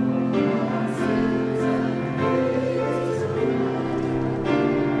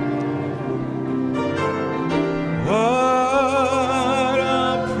 What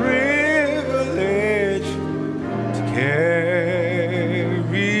a privilege to carry.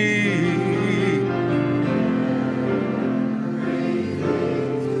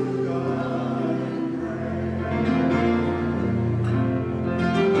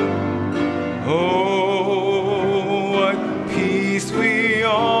 Oh, we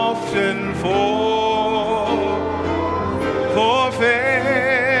often forfeit,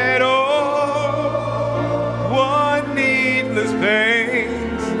 oh, what needless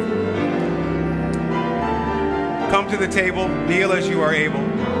pains. Come to the table, kneel as you are able.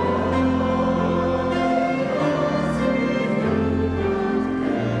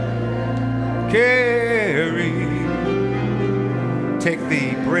 Carry, take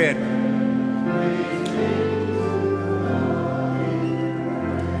the bread.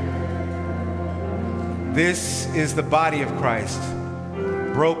 This is the body of Christ,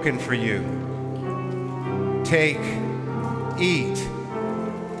 broken for you. Take, eat,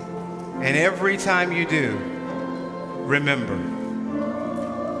 and every time you do, remember.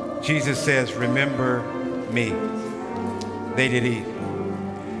 Jesus says, remember me. They did eat.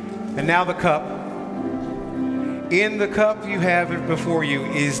 And now the cup. In the cup you have it before you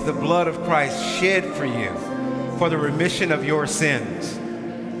is the blood of Christ shed for you for the remission of your sins.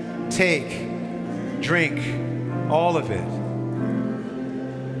 Take, drink all of it.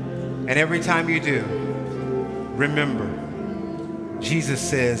 And every time you do, remember. Jesus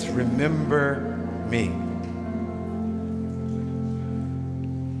says, remember me.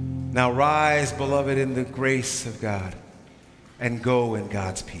 Now rise, beloved, in the grace of God and go in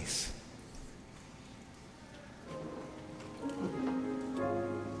God's peace.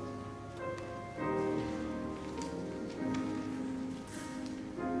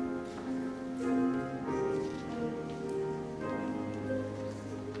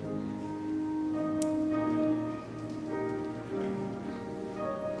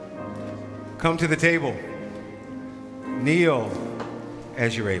 Come to the table. Kneel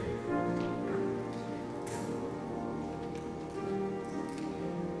as you're able.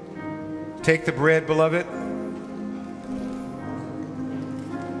 Take the bread, beloved.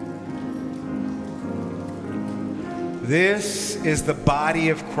 This is the body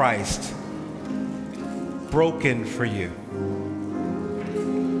of Christ, broken for you.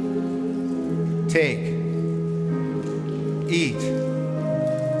 Take, eat,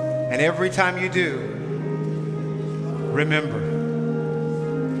 and every time you do, remember.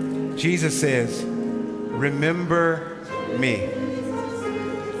 Jesus says, remember me.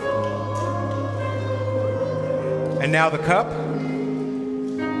 And now the cup.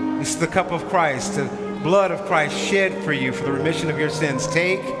 This is the cup of Christ, the blood of Christ shed for you for the remission of your sins.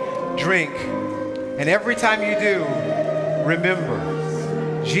 Take, drink, and every time you do,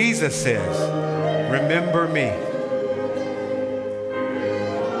 remember. Jesus says, remember me.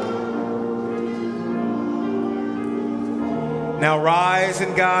 Now rise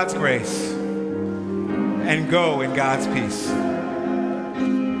in God's grace and go in God's peace.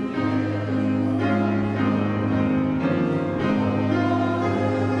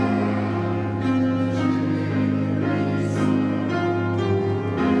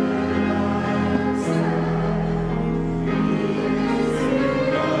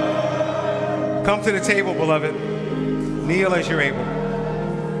 Come to the table, beloved. Kneel as you're able.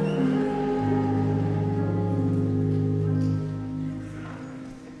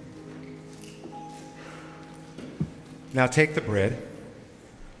 Now take the bread.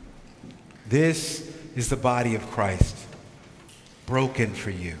 This is the body of Christ, broken for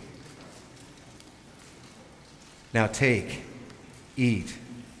you. Now take, eat,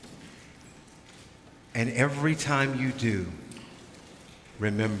 and every time you do,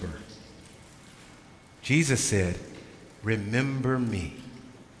 remember. Jesus said, remember me.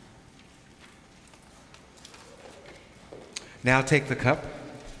 Now take the cup.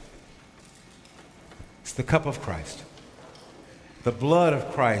 It's the cup of Christ. The blood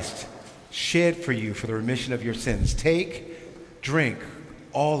of Christ shed for you for the remission of your sins. Take, drink,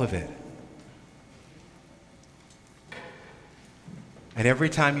 all of it. And every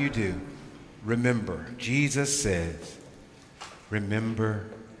time you do, remember. Jesus says, remember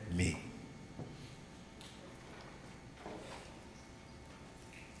me.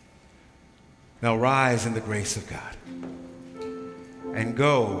 Now rise in the grace of God and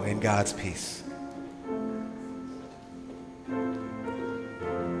go in God's peace.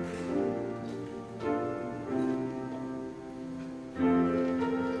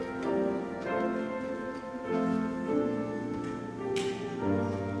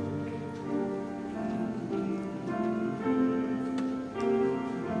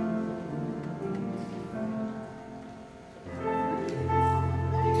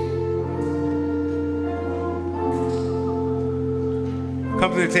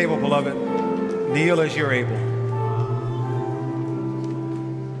 Come to the table, beloved. Kneel as you're able.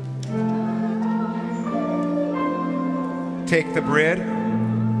 Take the bread.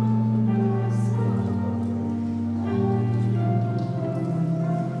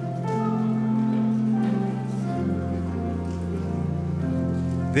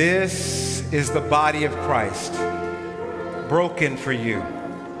 This is the body of Christ, broken for you.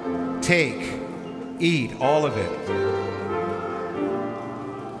 Take, eat all of it.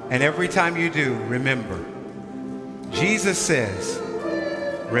 And every time you do, remember. Jesus says,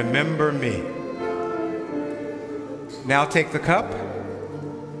 remember me. Now take the cup.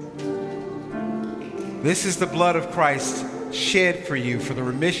 This is the blood of Christ shed for you for the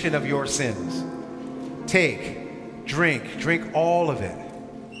remission of your sins. Take, drink all of it.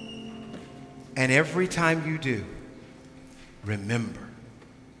 And every time you do, remember.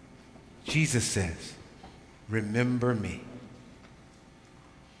 Jesus says, remember me.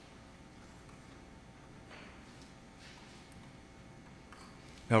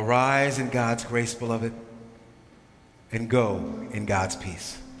 Now rise in God's grace, beloved, and go in God's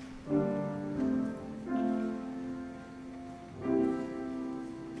peace.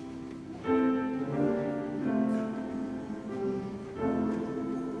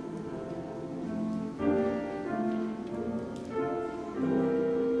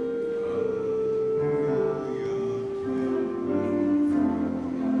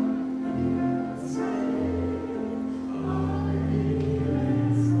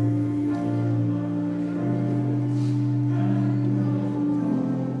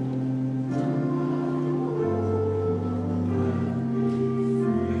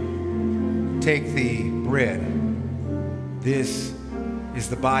 Take the bread. This is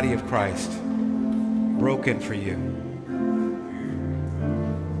the body of Christ, broken for you.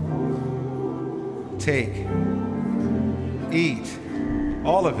 Take, eat,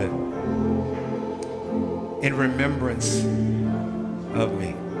 all of it, in remembrance of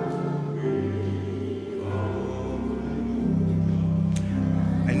me.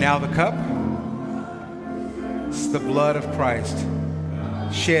 And now the cup. It's the blood of Christ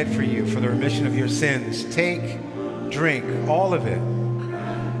shed for you for the remission of your sins. Take, drink, all of it.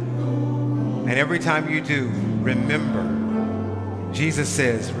 And every time you do, remember. Jesus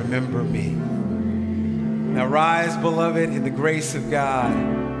says, remember me. Now rise, beloved, in the grace of God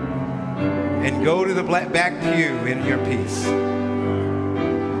and go to the back pew in your peace.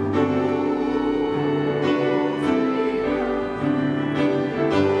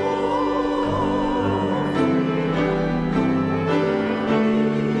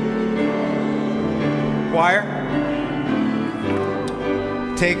 Choir,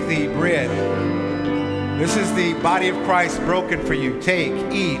 take the bread. This is the body of Christ broken for you. Take,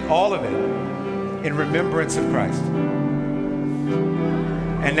 eat, all of it in remembrance of Christ.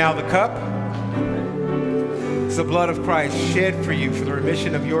 And now the cup is the blood of Christ shed for you for the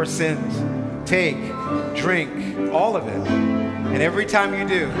remission of your sins. Take, drink, all of it. And every time you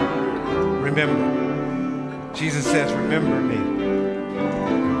do, remember. Jesus says, remember me.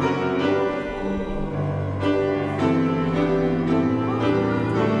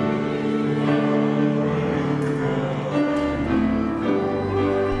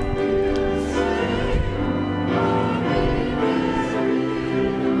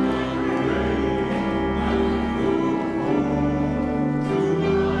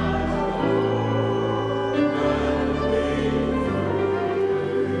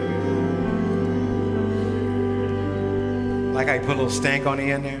 I put a little stank on the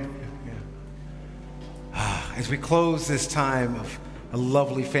end there. Yeah. As we close this time of a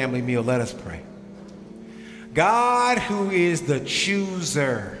lovely family meal, let us pray. God, who is the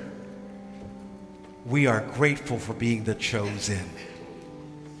chooser, we are grateful for being the chosen.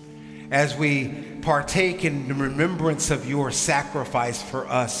 As we partake in the remembrance of your sacrifice for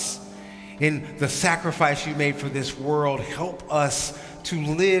us, in the sacrifice you made for this world, help us to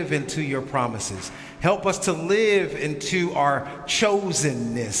live into your promises. Help us to live into our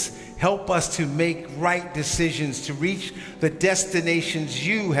chosenness. Help us to make right decisions to reach the destinations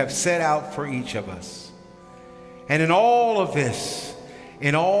you have set out for each of us. And in all of this,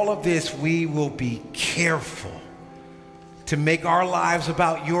 we will be careful to make our lives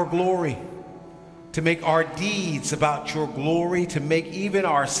about your glory, to make our deeds about your glory, to make even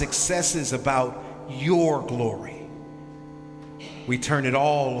our successes about your glory. We turn it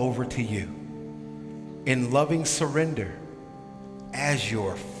all over to you in loving surrender as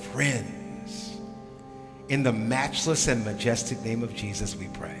your friends. In the matchless and majestic name of Jesus we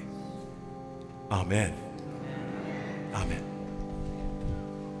pray. Amen. Amen.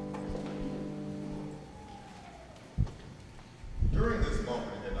 During this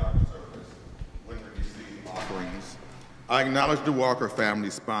moment in our service, when we receive offerings, I acknowledge the Walker family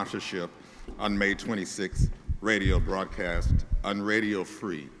sponsorship on May 26th radio broadcast on Radio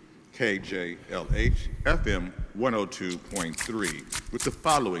Free KJLH FM 102.3 with the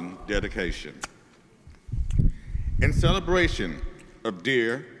following dedication. In celebration of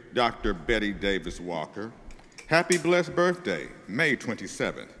dear Dr. Betty Davis Walker, happy blessed birthday, May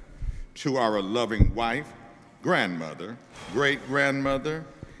 27th, to our loving wife, grandmother, great-grandmother,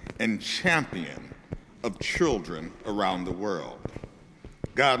 and champion of children around the world.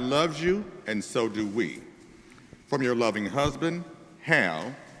 God loves you, and so do we. From your loving husband,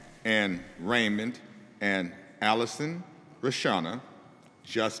 Hal, and Raymond, and Allison, Rashana,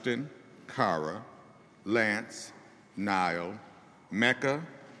 Justin, Cara, Lance, Niall, Mecca,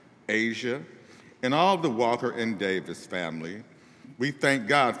 Asia, and all of the Walker and Davis family, we thank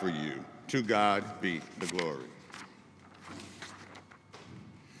God for you. To God be the glory.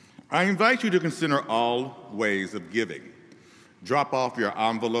 I invite you to consider all ways of giving. Drop off your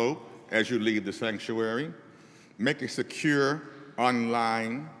envelope as you leave the sanctuary. Make a secure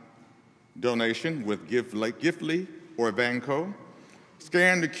online donation with Giftly or Vanco.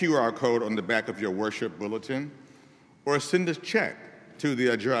 Scan the QR code on the back of your worship bulletin, or send a check to the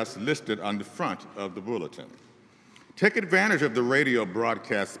address listed on the front of the bulletin. Take advantage of the radio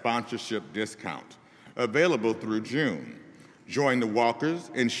broadcast sponsorship discount available through June. Join the Walkers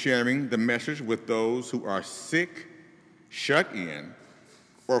in sharing the message with those who are sick, shut in,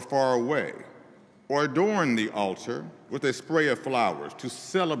 or far away, or adorn the altar with a spray of flowers to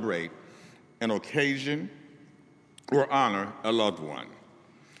celebrate an occasion or honor a loved one.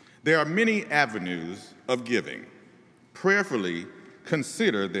 There are many avenues of giving. Prayerfully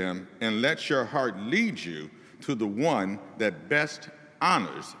consider them and let your heart lead you to the one that best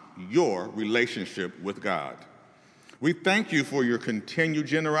honors your relationship with God. We thank you for your continued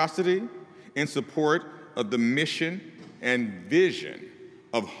generosity in support of the mission and vision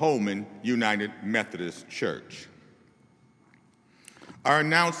of Holman United Methodist Church. Our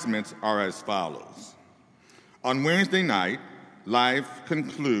announcements are as follows. On Wednesday night, Live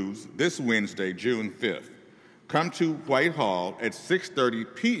concludes this Wednesday, June 5th. Come to Whitehall at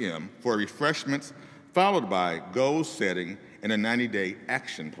 6:30 p.m. for refreshments, followed by goal setting and a 90-day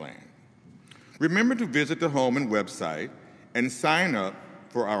action plan. Remember to visit the Holman website and sign up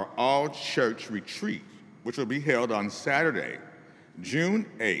for our all-church retreat, which will be held on Saturday, June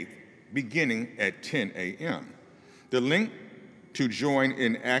 8th, beginning at 10 a.m. The link to join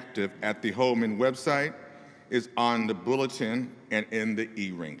Inactive at the Holman website is on the bulletin and in the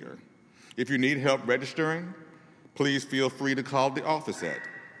e-ringer. If you need help registering, please feel free to call the office at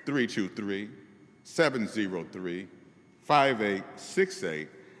 323-703-5868,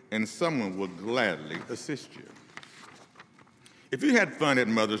 and someone will gladly assist you. If you had fun at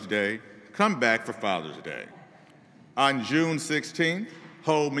Mother's Day, come back for Father's Day. On June 16th,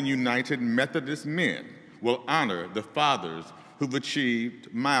 Holman United Methodist Men will honor the fathers who've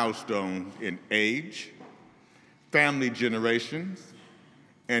achieved milestones in age, family generations,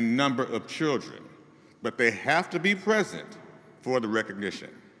 and number of children, but they have to be present for the recognition.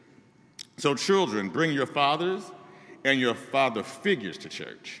 So children, bring your fathers and your father figures to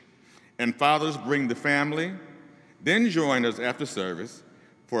church. And fathers, bring the family, then join us after service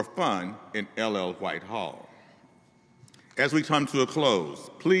for fun in LL White Hall. As we come to a close,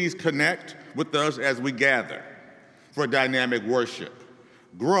 please connect with us as we gather for dynamic worship,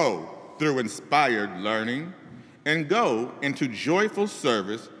 grow through inspired learning, and go into joyful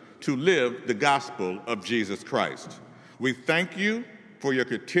service to live the gospel of Jesus Christ. We thank you for your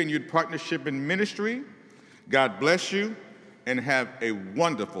continued partnership in ministry. God bless you, and have a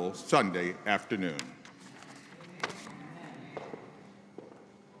wonderful Sunday afternoon.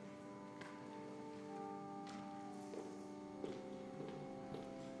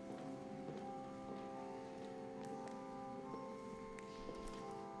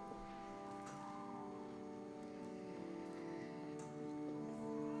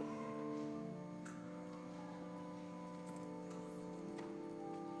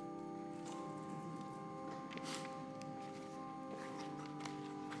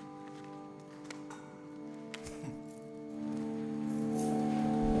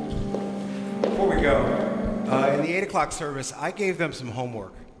 Before we go, in the 8 o'clock service, I gave them some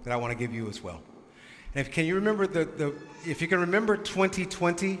homework that I want to give you as well. And if you can remember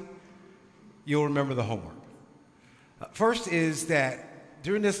 2020, you'll remember the homework. First is that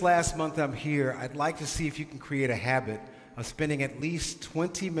during this last month I'm here, I'd like to see if you can create a habit of spending at least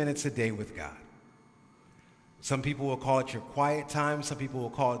 20 minutes a day with God. Some people will call it your quiet time. Some people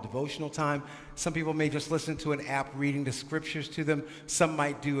will call it devotional time. Some people may just listen to an app reading the scriptures to them. Some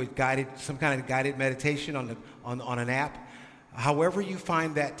might do some kind of guided meditation on an app. However you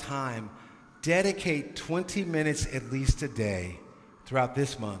find that time, dedicate 20 minutes at least a day throughout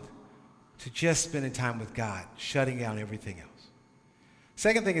this month to just spending time with God, shutting down everything else.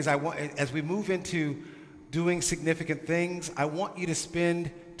 Second thing is, as we move into doing significant things, I want you to spend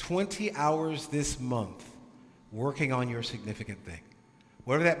 20 hours this month working on your significant thing.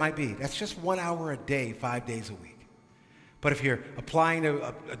 Whatever that might be. That's just 1 hour a day, 5 days a week. But if you're applying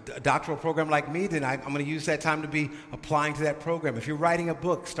to a doctoral program like me, then I'm going to use that time to be applying to that program. If you're writing a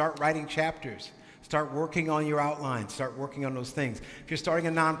book, start writing chapters. Start working on your outline. Start working on those things. If you're starting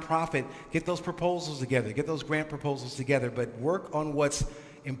a nonprofit, get those proposals together. Get those grant proposals together. But work on what's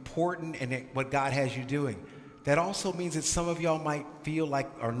important and what God has you doing. That also means that some of y'all might feel like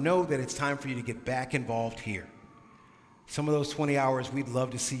or know that it's time for you to get back involved here. Some of those 20 hours, we'd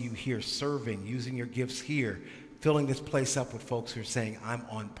love to see you here serving, using your gifts here, filling this place up with folks who are saying, I'm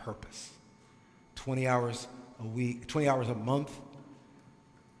on purpose. 20 hours a week, 20 hours a month,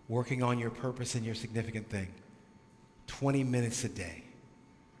 working on your purpose and your significant thing. 20 minutes a day,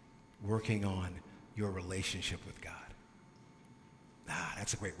 working on your relationship with God.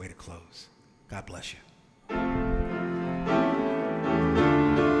 That's a great way to close. God bless you.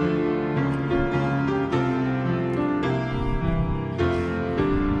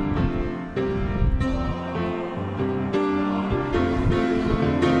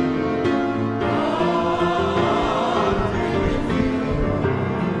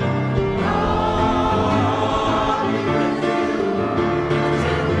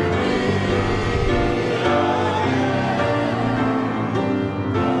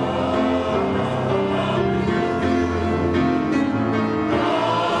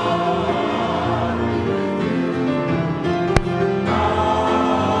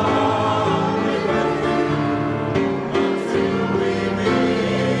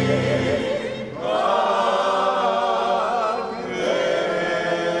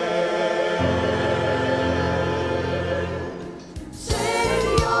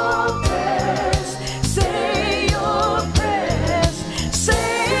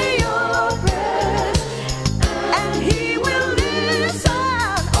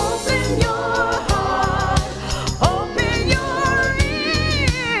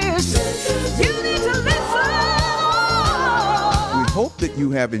 that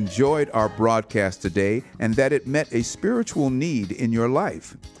you have enjoyed our broadcast today and that it met a spiritual need in your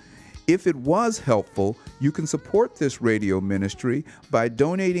life. If it was helpful, you can support this radio ministry by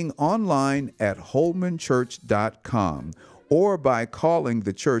donating online at holmanchurch.com or by calling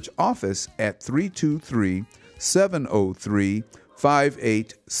the church office at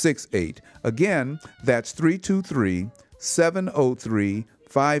 323-703-5868. Again, that's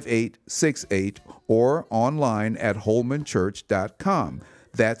 323-703-5868 or online at holmanchurch.com.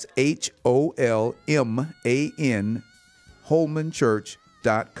 That's HOLMAN,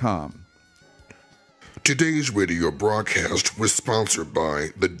 holmanchurch.com. Today's radio broadcast was sponsored by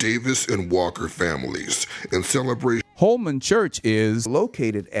the Davis and Walker families in celebration. Holman Church is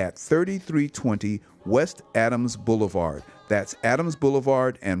located at 3320 West Adams Boulevard. That's Adams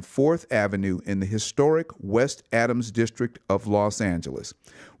Boulevard and 4th Avenue in the historic West Adams district of Los Angeles.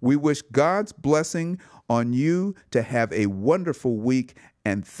 We wish God's blessing on you to have a wonderful week,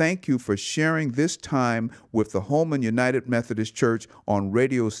 and thank you for sharing this time with the Holman United Methodist Church on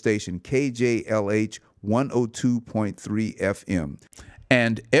radio station KJLH 102.3 FM.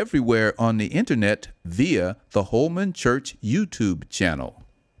 And everywhere on the internet via the Holman Church YouTube channel.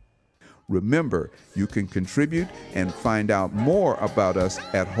 Remember, you can contribute and find out more about us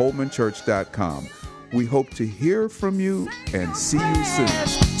at holmanchurch.com. We hope to hear from you and see you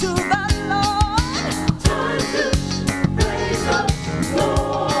soon.